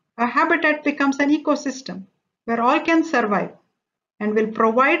renewed, a habitat becomes an ecosystem where all can survive and will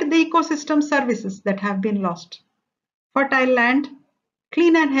provide the ecosystem services that have been lost. Fertile land,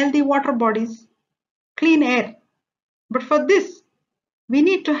 clean and healthy water bodies, clean air. But for this, we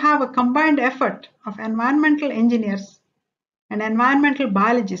need to have a combined effort of environmental engineers and environmental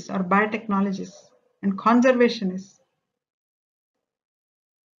biologists or biotechnologists and conservationists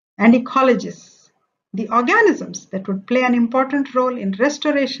and ecologists. The organisms that would play an important role in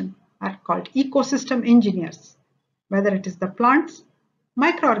restoration are called ecosystem engineers, whether it is the plants,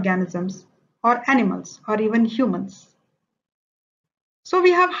 microorganisms, or animals, or even humans. So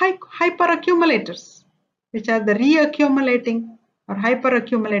we have hyperaccumulators, which are the reaccumulating or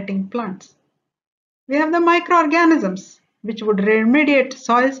hyperaccumulating plants. We have the microorganisms, which would remediate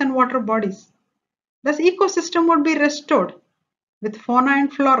soils and water bodies. Thus, ecosystem would be restored with fauna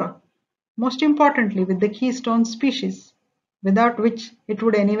and flora, most importantly with the keystone species, without which it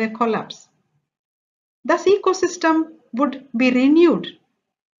would anyway collapse. Thus, ecosystem would be renewed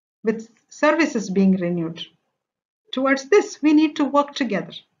with services being renewed. Towards this, we need to work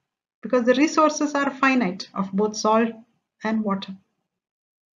together because the resources are finite of both salt and water.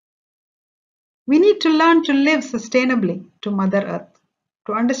 We need to learn to live sustainably to Mother Earth,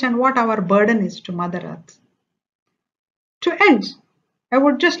 to understand what our burden is to Mother Earth. To end, I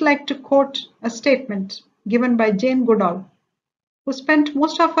would just like to quote a statement given by Jane Goodall, who spent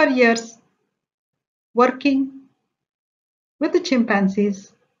most of her years working with the chimpanzees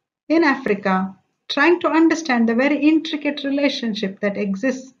in Africa, trying to understand the very intricate relationship that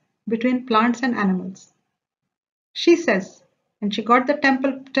exists between plants and animals. She says, and she got the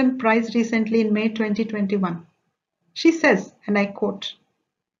Templeton Prize recently in May 2021. She says, and I quote,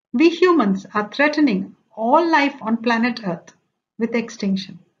 "We humans are threatening all life on planet Earth with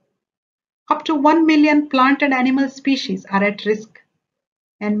extinction. Up to 1 million plant and animal species are at risk,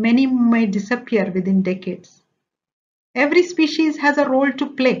 and many may disappear within decades. Every species has a role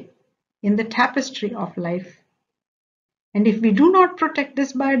to play in the tapestry of life. And if we do not protect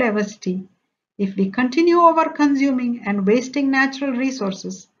this biodiversity, if we continue over-consuming and wasting natural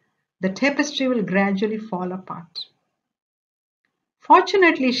resources, the tapestry will gradually fall apart."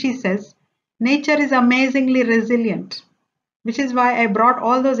 Fortunately, she says, nature is amazingly resilient, which is why I brought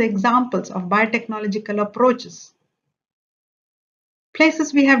all those examples of biotechnological approaches. Places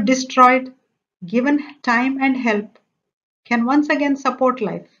we have destroyed, given time and help, can once again support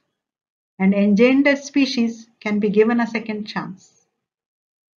life, and endangered species can be given a second chance.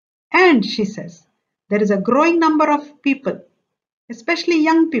 And she says, there is a growing number of people, especially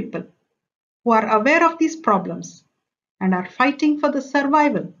young people, who are aware of these problems and are fighting for the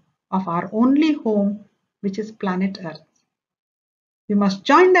survival of our only home, which is planet Earth. We must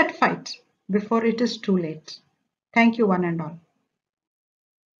join that fight before it is too late. Thank you, one and all.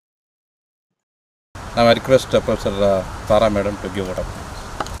 Now I request Professor Tara Madam to give what up.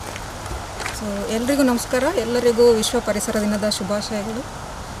 So ಎಲ್ರಿಗೂ ನಮಸ್ಕಾರ. ಎಲ್ಲರಿಗೂ ವಿಶ್ವ ಪರಿಸರ ದಿನದ ಶುಭಾಶಯಗಳು.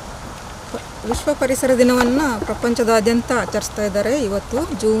 ವಿಶ್ವ ಪರಿಸರ ದಿನವನ್ನು ಪ್ರಪಂಚದಾದ್ಯಂತ ಆಚರಿಸ್ತಾ ಇದ್ದಾರೆ. ಇವತ್ತು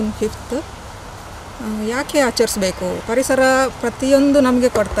ಜೂನ್ 5. ಯಾಕೆ ಆಚರಿಸಬೇಕು? ಪರಿಸರ ಪ್ರತಿಯೊಂದು ನಮಗೆ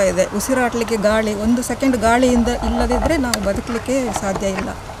ಕೊಡ್ತಾ ಇದೆ. ಉಸಿರಾಡಲಿಕ್ಕೆ ಗಾಳಿ, 1 ಸೆಕೆಂಡ್ ಗಾಳಿಯಿಂದ ಇಲ್ಲದಿದ್ದರೆ ನಾವು ಬದುಕಲಿಕ್ಕೆ ಸಾಧ್ಯ ಇಲ್ಲ.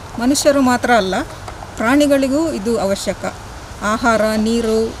 ಮನುಷ್ಯರು ಮಾತ್ರ ಅಲ್ಲ, ಪ್ರಾಣಿಗಳಿಗೂ ಇದು ಅವಶ್ಯಕ. ಆಹಾರ,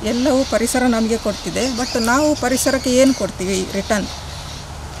 ನೀರು ಎಲ್ಲವೂ ಪರಿಸರ ನಮಗೆ ಕೊಡ್ತಿದೆ. ಬಟ್ ನಾವು ಪರಿಸರಕ್ಕೆ ಏನು ಕೊಡ್ತೀವಿ? ರಿಟರ್ನ್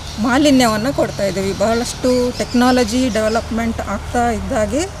ಮಾಲಿನ್ಯವನ್ನು ಕೊಡ್ತಾ ಇದ್ದೀವಿ. ಬಹಳಷ್ಟು ಟೆಕ್ನಾಲಜಿ ಡೆವಲಪ್ಮೆಂಟ್ ಆಗ್ತಾ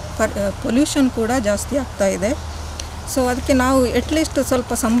ಇದ್ದಾಗೆ ಪೊಲ್ಯೂಷನ್ ಕೂಡ ಜಾಸ್ತಿ ಆಗ್ತಾ ಇದೆ. ಸೊ ಅದಕ್ಕೆ ನಾವು ಅಟ್ಲೀಸ್ಟ್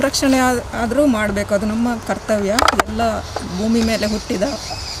ಸ್ವಲ್ಪ ಸಂರಕ್ಷಣೆ ಆದರೂ ಮಾಡಬೇಕು. ಅದು ನಮ್ಮ ಕರ್ತವ್ಯ. ಎಲ್ಲ ಭೂಮಿ ಮೇಲೆ ಹುಟ್ಟಿದ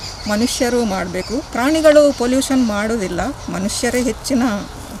ಮನುಷ್ಯರು ಮಾಡಬೇಕು. ಪ್ರಾಣಿಗಳು ಪೊಲ್ಯೂಷನ್ ಮಾಡೋದಿಲ್ಲ, ಮನುಷ್ಯರೇ ಹೆಚ್ಚಿನ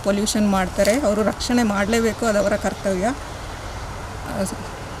ಪೊಲ್ಯೂಷನ್ ಮಾಡ್ತಾರೆ. ಅವರು ರಕ್ಷಣೆ ಮಾಡಲೇಬೇಕು, ಅದು ಅವರ ಕರ್ತವ್ಯ.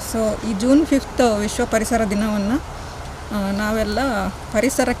 ಸೊ ಈ ಜೂನ್ 5 ವಿಶ್ವ ಪರಿಸರ ದಿನವನ್ನು ನಾವೆಲ್ಲ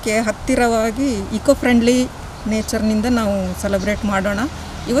ಪರಿಸರಕ್ಕೆ ಹತ್ತಿರವಾಗಿ ಇಕೋ ಫ್ರೆಂಡ್ಲಿ ನೇಚರ್ನಿಂದ ನಾವು ಸೆಲೆಬ್ರೇಟ್ ಮಾಡೋಣ.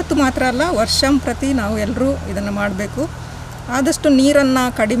 ಇವತ್ತು ಮಾತ್ರ ಅಲ್ಲ, ವರ್ಷಂಪ್ರತಿ ನಾವು ಎಲ್ಲರೂ ಇದನ್ನು ಮಾಡಬೇಕು. ಆದಷ್ಟು ನೀರನ್ನು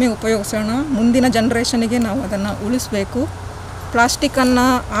ಕಡಿಮೆ ಉಪಯೋಗಿಸೋಣ. ಮುಂದಿನ ಜನ್ರೇಷನಿಗೆ ನಾವು ಅದನ್ನು ಉಳಿಸಬೇಕು. ಪ್ಲಾಸ್ಟಿಕ್ಕನ್ನು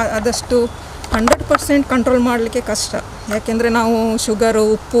ಆದಷ್ಟು 100% ಕಂಟ್ರೋಲ್ ಮಾಡಲಿಕ್ಕೆ ಕಷ್ಟ. ಯಾಕೆಂದರೆ ನಾವು ಶುಗರು,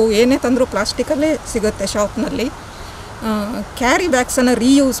 ಉಪ್ಪು ಏನೇ ತಂದರೂ ಪ್ಲಾಸ್ಟಿಕಲ್ಲೇ ಸಿಗುತ್ತೆ ಶಾಪ್ನಲ್ಲಿ. ಕ್ಯಾರಿ ಬ್ಯಾಗ್ಸನ್ನು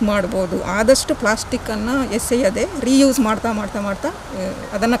ರೀಯೂಸ್ ಮಾಡ್ಬೋದು. ಆದಷ್ಟು ಪ್ಲಾಸ್ಟಿಕ್ಕನ್ನು ಎಸೆಯದೆ ರೀಯೂಸ್ ಮಾಡ್ತಾ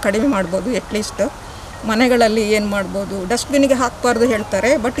ಅದನ್ನು ಕಡಿಮೆ ಮಾಡ್ಬೋದು. ಅಟ್ಲೀಸ್ಟ್ ಮನೆಗಳಲ್ಲಿ ಏನು ಮಾಡ್ಬೋದು, ಡಸ್ಟ್ಬಿನ್ನಿಗೆ ಹಾಕಬಾರ್ದು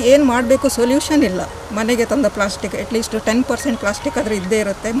ಹೇಳ್ತಾರೆ, ಬಟ್ ಏನು ಮಾಡಬೇಕು, ಸೊಲ್ಯೂಷನ್ ಇಲ್ಲ. ಮನೆಗೆ ತಂದ ಪ್ಲಾಸ್ಟಿಕ್ ಅಟ್ಲೀಸ್ಟ್ 10% ಪ್ಲಾಸ್ಟಿಕ್ ಆದರೂ ಇದ್ದೇ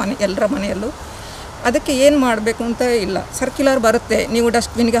ಇರುತ್ತೆ ಎಲ್ಲರ ಮನೆಯಲ್ಲೂ. ಅದಕ್ಕೆ ಏನು ಮಾಡಬೇಕು ಅಂತ ಇಲ್ಲ. ಸರ್ಕ್ಯುಲರ್ ಬರುತ್ತೆ, ನೀವು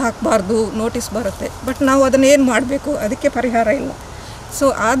ಡಸ್ಟ್ಬಿನ್ಗೆ ಹಾಕಬಾರ್ದು, ನೋಟಿಸ್ ಬರುತ್ತೆ, ಬಟ್ ನಾವು ಅದನ್ನು ಏನು ಮಾಡಬೇಕು, ಅದಕ್ಕೆ ಪರಿಹಾರ ಇಲ್ಲ. ಸೊ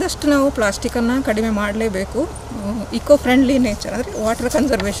ಆದಷ್ಟು ನಾವು ಪ್ಲಾಸ್ಟಿಕ್ಕನ್ನು ಕಡಿಮೆ ಮಾಡಲೇಬೇಕು. ಇಕೋ ಫ್ರೆಂಡ್ಲಿ ನೇಚರ್ ಅಂದರೆ ವಾಟರ್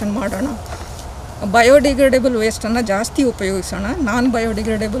ಕನ್ಸರ್ವೇಷನ್ ಮಾಡೋಣ. ಬಯೋಡಿಗ್ರೇಡೇಬಲ್ ವೇಸ್ಟನ್ನು ಜಾಸ್ತಿ ಉಪಯೋಗಿಸೋಣ, ನಾನ್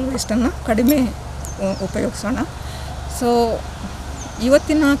ಬಯೋಡಿಗ್ರೇಡೇಬಲ್ ವೇಸ್ಟನ್ನು ಕಡಿಮೆ ಉಪಯೋಗಿಸೋಣ. ಸೊ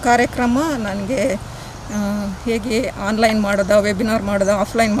ಇವತ್ತಿನ ಕಾರ್ಯಕ್ರಮ ನನಗೆ ಹೇಗೆ ಆನ್ಲೈನ್ ಮಾಡೋದಾ, ವೆಬಿನಾರ್ ಮಾಡೋದಾ,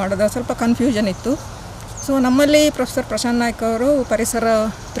 ಆಫ್ಲೈನ್ ಮಾಡೋದಾ ಸ್ವಲ್ಪ ಕನ್ಫ್ಯೂಷನ್ ಇತ್ತು. ಸೊ ನಮ್ಮಲ್ಲಿ ಪ್ರೊಫೆಸರ್ ಪ್ರಶಾಂತ್ ನಾಯ್ಕ ಅವರು ಪರಿಸರ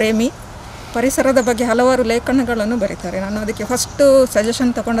ಪ್ರೇಮಿ, ಪರಿಸರದ ಬಗ್ಗೆ ಹಲವಾರು ಲೇಖನಗಳನ್ನು ಬರೀತಾರೆ. ನಾನು ಅದಕ್ಕೆ ಫಸ್ಟು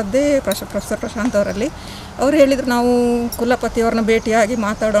ಸಜೆಷನ್ ತಗೊಂಡದ್ದೇ ಪ್ರೊಫೆಸರ್ ಪ್ರಶಾಂತ್ ಅವರಲ್ಲಿ. ಅವರು ಹೇಳಿದರು, ನಾವು ಕುಲಪತಿಯವ್ರನ್ನ ಭೇಟಿಯಾಗಿ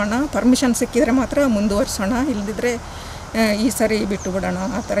ಮಾತಾಡೋಣ, ಪರ್ಮಿಷನ್ ಸಿಕ್ಕಿದರೆ ಮಾತ್ರ ಮುಂದುವರಿಸೋಣ, ಇಲ್ಲದಿದ್ದರೆ ಈ ಸರಿ ಬಿಟ್ಟು ಬಿಡೋಣ,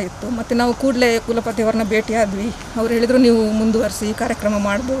 ಆ ಥರ ಇತ್ತು. ಮತ್ತು ನಾವು ಕೂಡಲೇ ಕುಲಪತಿಯವ್ರನ್ನ ಭೇಟಿಯಾದ್ವಿ. ಅವ್ರು ಹೇಳಿದರು, ನೀವು ಮುಂದುವರಿಸಿ ಕಾರ್ಯಕ್ರಮ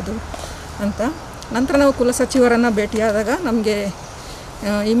ಮಾಡ್ಬೋದು ಅಂತ. ನಂತರ ನಾವು ಕುಲಸಚಿವರನ್ನು ಭೇಟಿಯಾದಾಗ ನಮಗೆ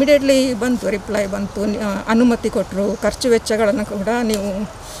ಇಮಿಡಿಯೇಟ್ಲಿ ಬಂತು, ರಿಪ್ಲೈ ಬಂತು, ಅನುಮತಿ ಕೊಟ್ಟರು, ಖರ್ಚು ವೆಚ್ಚಗಳನ್ನು ಕೂಡ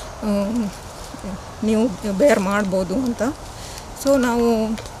ನೀವು ಬೇರ್ ಮಾಡ್ಬೋದು ಅಂತ. ಸೊ ನಾವು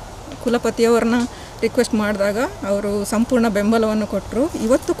ಕುಲಪತಿಯವ್ರನ್ನ ರಿಕ್ವೆಸ್ಟ್ ಮಾಡಿದಾಗ ಅವರು ಸಂಪೂರ್ಣ ಬೆಂಬಲವನ್ನು ಕೊಟ್ಟರು.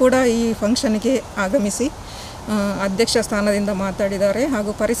 ಇವತ್ತು ಕೂಡ ಈ ಫಂಕ್ಷನ್ಗೆ ಆಗಮಿಸಿ ಅಧ್ಯಕ್ಷ ಸ್ಥಾನದಿಂದ ಮಾತಾಡಿದ್ದಾರೆ,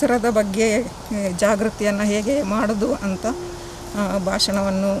 ಹಾಗೂ ಪರಿಸರದ ಬಗ್ಗೆ ಜಾಗೃತಿಯನ್ನು ಹೇಗೆ ಮಾಡೋದು ಅಂತ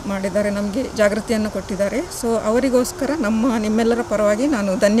ಭಾಷಣವನ್ನು ಮಾಡಿದ್ದಾರೆ, ನಮಗೆ ಜಾಗೃತಿಯನ್ನು ಕೊಟ್ಟಿದ್ದಾರೆ. ಸೊ ಅವರಿಗೋಸ್ಕರ ನಿಮ್ಮೆಲ್ಲರ ಪರವಾಗಿ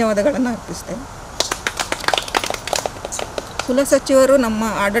ನಾನು ಧನ್ಯವಾದಗಳನ್ನು ಅರ್ಪಿಸ್ತೇನೆ. ಕುಲಸಚಿವರು ನಮ್ಮ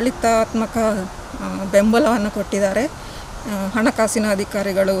ಆಡಳಿತಾತ್ಮಕ ಬೆಂಬಲವನ್ನು ಕೊಟ್ಟಿದ್ದಾರೆ. ಹಣಕಾಸಿನ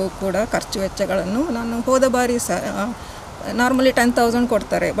ಅಧಿಕಾರಿಗಳು ಕೂಡ ಖರ್ಚು ವೆಚ್ಚಗಳನ್ನು, ನಾನು ಹೋದ ಬಾರಿ ನಾರ್ಮಲಿ 10,000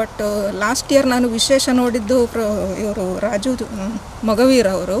 ಕೊಡ್ತಾರೆ, ಬಟ್ ಲಾಸ್ಟ್ ಇಯರ್ ನಾನು ವಿಶೇಷ ನೋಡಿದ್ದು ಇವರು ರಾಜು ಮೊಗವೀರ್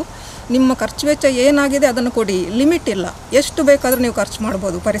ಅವರು, ನಿಮ್ಮ ಖರ್ಚು ವೆಚ್ಚ ಏನಾಗಿದೆ ಅದನ್ನು ಕೊಡಿ, ಲಿಮಿಟ್ ಇಲ್ಲ, ಎಷ್ಟು ಬೇಕಾದರೂ ನೀವು ಖರ್ಚು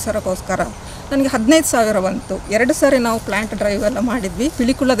ಮಾಡ್ಬೋದು ಪರಿಸರಕ್ಕೋಸ್ಕರ. ನನಗೆ 15,000 ಬಂತು. 2 ಸಾರಿ ನಾವು ಪ್ಲ್ಯಾಂಟ್ ಡ್ರೈವ್ ಎಲ್ಲ ಮಾಡಿದ್ವಿ,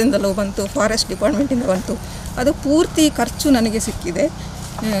 ಪಿಲಿಕುಳದಿಂದಲೂ ಬಂತು, ಫಾರೆಸ್ಟ್ ಡಿಪಾರ್ಟ್ಮೆಂಟಿಂದ ಬಂತು. ಅದು ಪೂರ್ತಿ ಖರ್ಚು ನನಗೆ ಸಿಕ್ಕಿದೆ.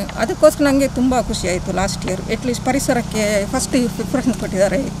 ಅದಕ್ಕೋಸ್ಕರ ನನಗೆ ತುಂಬ ಖುಷಿಯಾಯಿತು. ಲಾಸ್ಟ್ ಇಯರ್ ಅಟ್ಲೀಸ್ಟ್ ಪರಿಸರಕ್ಕೆ ಫಸ್ಟ್ ಪ್ರಿಫರೆನ್ಸ್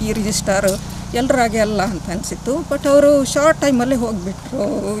ಕೊಟ್ಟಿದ್ದಾರೆ, ಈ ರಿಜಿಸ್ಟಾರ್ ಎಲ್ಲರಾಗೆ ಅಲ್ಲ ಅಂತ ಅನಿಸಿತ್ತು. ಬಟ್ ಅವರು ಶಾರ್ಟ್ ಟೈಮಲ್ಲೇ ಹೋಗಿಬಿಟ್ರು,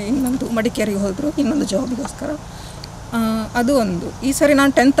 ಇನ್ನೊಂದು ಮಡಿಕೇರಿಗೆ ಹೋದರು, ಇನ್ನೊಂದು ಜಾಬಿಗೋಸ್ಕರ. ಅದು ಒಂದು. ಈ ಸರಿ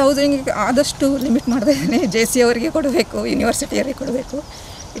ನಾನು 10,000ಗೆ ಆದಷ್ಟು ಲಿಮಿಟ್ ಮಾಡಿದ್ದೇನೆ. JC ಅವರಿಗೆ ಕೊಡಬೇಕು, ಯೂನಿವರ್ಸಿಟಿಯವರಿಗೆ ಕೊಡಬೇಕು.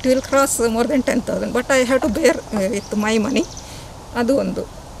 It will cross more than 10,000, but I have to bear with my ಮನಿ. ಅದು ಒಂದು.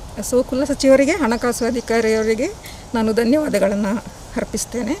 ಸೊ ಕುಲಸಚಿವರಿಗೆ, ಹಣಕಾಸು ಅಧಿಕಾರಿಯವರಿಗೆ ನಾನು ಧನ್ಯವಾದಗಳನ್ನು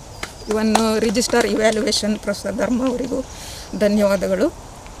ಅರ್ಪಿಸ್ತೇನೆ. ಇವನ್ ರಿಜಿಸ್ಟಾರ್ ಇವ್ಯಾಲ್ಯುಯೇಷನ್ ಪ್ರೊಫೆಸರ್ ಧರ್ಮ ಅವರಿಗೂ ಧನ್ಯವಾದಗಳು.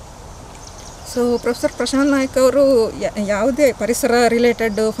 ಸೊ ಪ್ರೊಫೆಸರ್ ಪ್ರಶಾಂತ್ ನಾಯ್ಕ ಅವರು ಯಾವುದೇ ಪರಿಸರ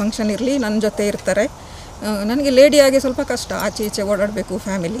ರಿಲೇಟೆಡ್ ಫಂಕ್ಷನ್ ಇರಲಿ ನನ್ನ ಜೊತೆ ಇರ್ತಾರೆ. ನನಗೆ ಲೇಡಿಯಾಗಿ ಸ್ವಲ್ಪ ಕಷ್ಟ, ಆಚೆ ಈಚೆ ಓಡಾಡಬೇಕು,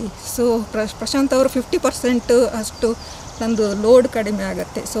 ಫ್ಯಾಮಿಲಿ. ಸೊ ಪ್ರಶಾಂತ್ ಅವರು 50% ಅಷ್ಟು ನಂದು ಲೋಡ್ ಕಡಿಮೆ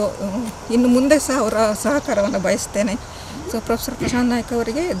ಆಗುತ್ತೆ. ಸೊ ಇನ್ನು ಮುಂದೆ ಸಹ ಅವರ ಸಹಕಾರವನ್ನು ಬಯಸ್ತೇನೆ. ಸೊ ಪ್ರೊಫೆಸರ್ ಪ್ರಶಾಂತ್ ನಾಯ್ಕ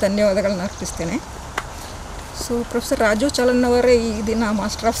ಅವರಿಗೆ ಧನ್ಯವಾದಗಳನ್ನು ಅರ್ಪಿಸ್ತೇನೆ. ಸೊ ಪ್ರೊಫೆಸರ್ ರಾಜು ಚಲನ್ ಅವರೇ ಈ ದಿನ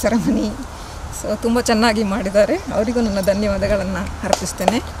ಮಾಸ್ಟರ್ ಆಫ್ ಸೆರೆಮನಿ, ಸೊ ತುಂಬ ಚೆನ್ನಾಗಿ ಮಾಡಿದ್ದಾರೆ, ಅವರಿಗೂ ನನ್ನ ಧನ್ಯವಾದಗಳನ್ನು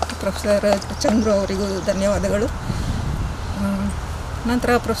ಅರ್ಪಿಸ್ತೇನೆ. ಪ್ರೊಫೆಸರ್ ಚಂದ್ರು ಅವರಿಗೂ ಧನ್ಯವಾದಗಳು. ನಂತರ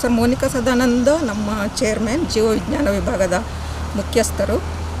ಪ್ರೊಫೆಸರ್ ಮೋನಿಕಾ ಸದಾನಂದ, ನಮ್ಮ ಚೇರ್ಮನ್, ಜೀವವಿಜ್ಞಾನ ವಿಭಾಗದ ಮುಖ್ಯಸ್ಥರು.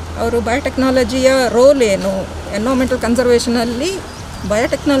 ಅವರು ಬಯೋಟೆಕ್ನಾಲಜಿಯ ರೋಲ್ ಏನು, ಎನ್ವೈರ್ಮೆಂಟಲ್ ಕನ್ಸರ್ವೇಷನಲ್ಲಿ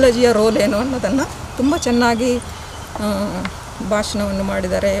ಬಯೋಟೆಕ್ನಾಲಜಿಯ ರೋಲ್ ಏನು ಅನ್ನೋದನ್ನು ತುಂಬ ಚೆನ್ನಾಗಿ ಭಾಷಣವನ್ನು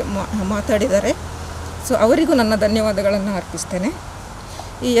ಮಾಡಿದ್ದಾರೆ, ಮಾತಾಡಿದ್ದಾರೆ. ಸೊ ಅವರಿಗೂ ನನ್ನ ಧನ್ಯವಾದಗಳನ್ನು ಅರ್ಪಿಸ್ತೇನೆ.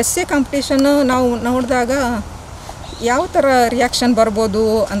 ಈ essay ಕಾಂಪಿಟೇಷನ್ನು ನಾವು ನೋಡಿದಾಗ ಯಾವ ಥರ ರಿಯಾಕ್ಷನ್ ಬರ್ಬೋದು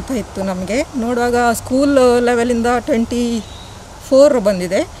ಅಂತ ಇತ್ತು ನಮಗೆ. ನೋಡುವಾಗ ಸ್ಕೂಲ್ ಲೆವೆಲಿಂದ 24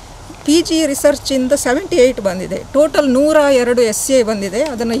 ಬಂದಿದೆ, PG ರಿಸರ್ಚಿಂದ 78 ಬಂದಿದೆ, ಟೋಟಲ್ 102 essay ಬಂದಿದೆ.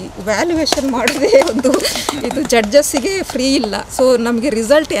 ಅದನ್ನು ವ್ಯಾಲ್ಯುಯೇಷನ್ ಮಾಡದೆ ಇದು ಜಡ್ಜಸ್ಸಿಗೆ ಫ್ರೀ ಇಲ್ಲ. ಸೊ ನಮಗೆ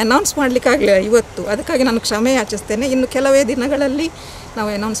ರಿಸಲ್ಟ್ ಅನೌನ್ಸ್ ಮಾಡಲಿಕ್ಕಾಗಲಿಲ್ಲ ಇವತ್ತು, ಅದಕ್ಕಾಗಿ ನಾನು ಕ್ಷಮೆ ಯಾಚಿಸ್ತೇನೆ. ಇನ್ನು ಕೆಲವೇ ದಿನಗಳಲ್ಲಿ ನಾವು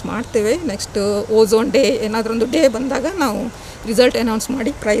ಅನೌನ್ಸ್ ಮಾಡ್ತೇವೆ. ನೆಕ್ಸ್ಟ್ ಓಝೋನ್ ಡೇ ಏನಾದರೂ ಒಂದು ಡೇ ಬಂದಾಗ ನಾವು ರಿಸಲ್ಟ್ ಅನೌನ್ಸ್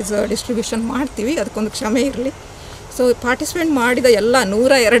ಮಾಡಿ ಪ್ರೈಸ್ ಡಿಸ್ಟ್ರಿಬ್ಯೂಷನ್ ಮಾಡ್ತೀವಿ, ಅದಕ್ಕೊಂದು ಕ್ಷಮೆ ಇರಲಿ. ಸೊ ಪಾರ್ಟಿಸಿಪೇಟ್ ಮಾಡಿದ ಎಲ್ಲ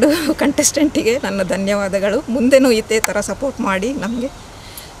 102 ಕಂಟೆಸ್ಟೆಂಟಿಗೆ ನನ್ನ ಧನ್ಯವಾದಗಳು. ಮುಂದೆನೂ ಇದೇ ಥರ ಸಪೋರ್ಟ್ ಮಾಡಿ ನಮಗೆ.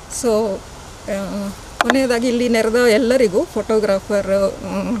 ಸೊ ಕೊನೆಯದಾಗಿ ಇಲ್ಲಿ ನೆರೆದ ಎಲ್ಲರಿಗೂ, ಫೋಟೋಗ್ರಾಫರ್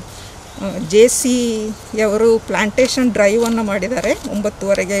JC ಯವರು ಪ್ಲಾಂಟೇಷನ್ ಡ್ರೈವನ್ನು ಮಾಡಿದ್ದಾರೆ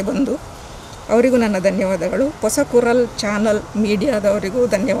 9:30ಗೆ ಬಂದು, ಅವರಿಗೂ ನನ್ನ ಧನ್ಯವಾದಗಳು. ಹೊಸಕುರಲ್ ಚಾನಲ್ ಮೀಡಿಯಾದವರಿಗೂ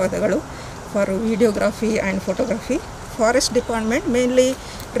ಧನ್ಯವಾದಗಳು for videography and photography. Forest department, mainly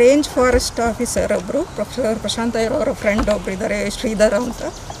range forest officer ಒಬ್ಬರು, ಪ್ರೊಫೆಸರ್ ಪ್ರಶಾಂತ್ ಅವರ ಫ್ರೆಂಡ್ ಒಬ್ಬರು ಇದ್ದಾರೆ, ಶ್ರೀಧರ ಅಂತ.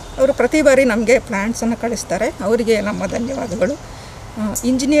 ಅವರು ಪ್ರತಿ ಬಾರಿ ನಮಗೆ ಪ್ಲ್ಯಾಂಟ್ಸನ್ನು ಕಳಿಸ್ತಾರೆ, ಅವರಿಗೆ ನಮ್ಮ ಧನ್ಯವಾದಗಳು.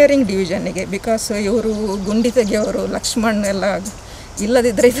 ಇಂಜಿನಿಯರಿಂಗ್ ಡಿವಿಷನ್ನಿಗೆ, ಬಿಕಾಸ್ ಇವರು ಗುಂಡಿ ತೆಗೆಯೋರು, ಲಕ್ಷ್ಮಣ್ ಎಲ್ಲ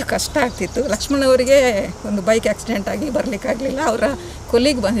ಇಲ್ಲದಿದ್ದರೆ ಇದು ಕಷ್ಟ ಆಗ್ತಿತ್ತು. ಲಕ್ಷ್ಮಣ್ ಅವರಿಗೆ ಒಂದು ಬೈಕ್ ಆಕ್ಸಿಡೆಂಟ್ ಆಗಿ ಬರಲಿಕ್ಕಾಗಲಿಲ್ಲ, ಅವರ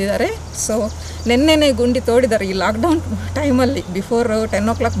ಕೊಲೀಗ್ ಬಂದಿದ್ದಾರೆ. ಸೊ ನೆನ್ನೆನೇ ಗುಂಡಿ ತೋಡಿದ್ದಾರೆ ಈ ಲಾಕ್ಡೌನ್ ಟೈಮಲ್ಲಿ, ಬಿಫೋರ್ 10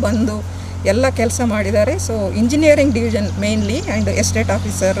 o'clock ಬಂದು ಎಲ್ಲ ಕೆಲಸ ಮಾಡಿದ್ದಾರೆ. So engineering division mainly and estate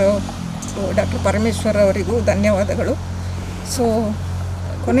officer doctor Parameshwar ಅವರಿಗೂ ಧನ್ಯವಾದಗಳು. ಸೊ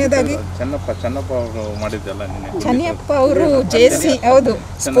ಕೊನೆಯದಾಗಿ ಚೆನ್ನಪ್ಪ ಅವರು ಮಾಡಿದ್ದಲ್ಲ ಚನ್ನಿಯಪ್ಪ ಅವರು JC ಹೌದು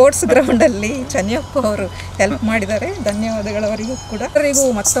ಸ್ಪೋರ್ಟ್ಸ್ ಗ್ರೌಂಡಲ್ಲಿ ಚನ್ನಿಯಪ್ಪ ಅವರು ಹೆಲ್ಪ್ ಮಾಡಿದ್ದಾರೆ. ಧನ್ಯವಾದಗಳವರಿಗೂ ಕೂಡ ಅವರಿಗೂ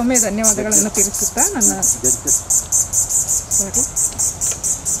ಮತ್ತೊಮ್ಮೆ ಧನ್ಯವಾದಗಳನ್ನು ತಿಳಿಸುತ್ತಾ ನನ್ನ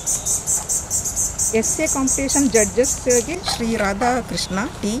SA competition ಜಡ್ಜಸ್ಗೆ Shri Radhakrishna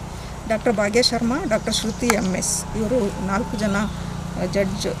T, doctor ಭಾಗ್ಯ ಶರ್ಮಾ, ಡಾಕ್ಟರ್ ಶ್ರುತಿ MS ಇವರು 4 ಜನ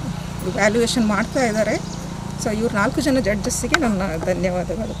ಜಡ್ಜ್ ವ್ಯಾಲ್ಯೂಯೇಷನ್ ಮಾಡ್ತಾ ಇದ್ದಾರೆ. ಸೊ ಇವ್ರು 4 ಜನ ಜಡ್ಜಸ್ಸಿಗೆ ನನ್ನ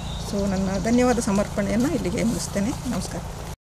ಧನ್ಯವಾದಗಳು. ಸೊ ನನ್ನ ಧನ್ಯವಾದ ಸಮರ್ಪಣೆಯನ್ನು ಇಲ್ಲಿಗೆ ಮುಗಿಸ್ತೇನೆ. ನಮಸ್ಕಾರ.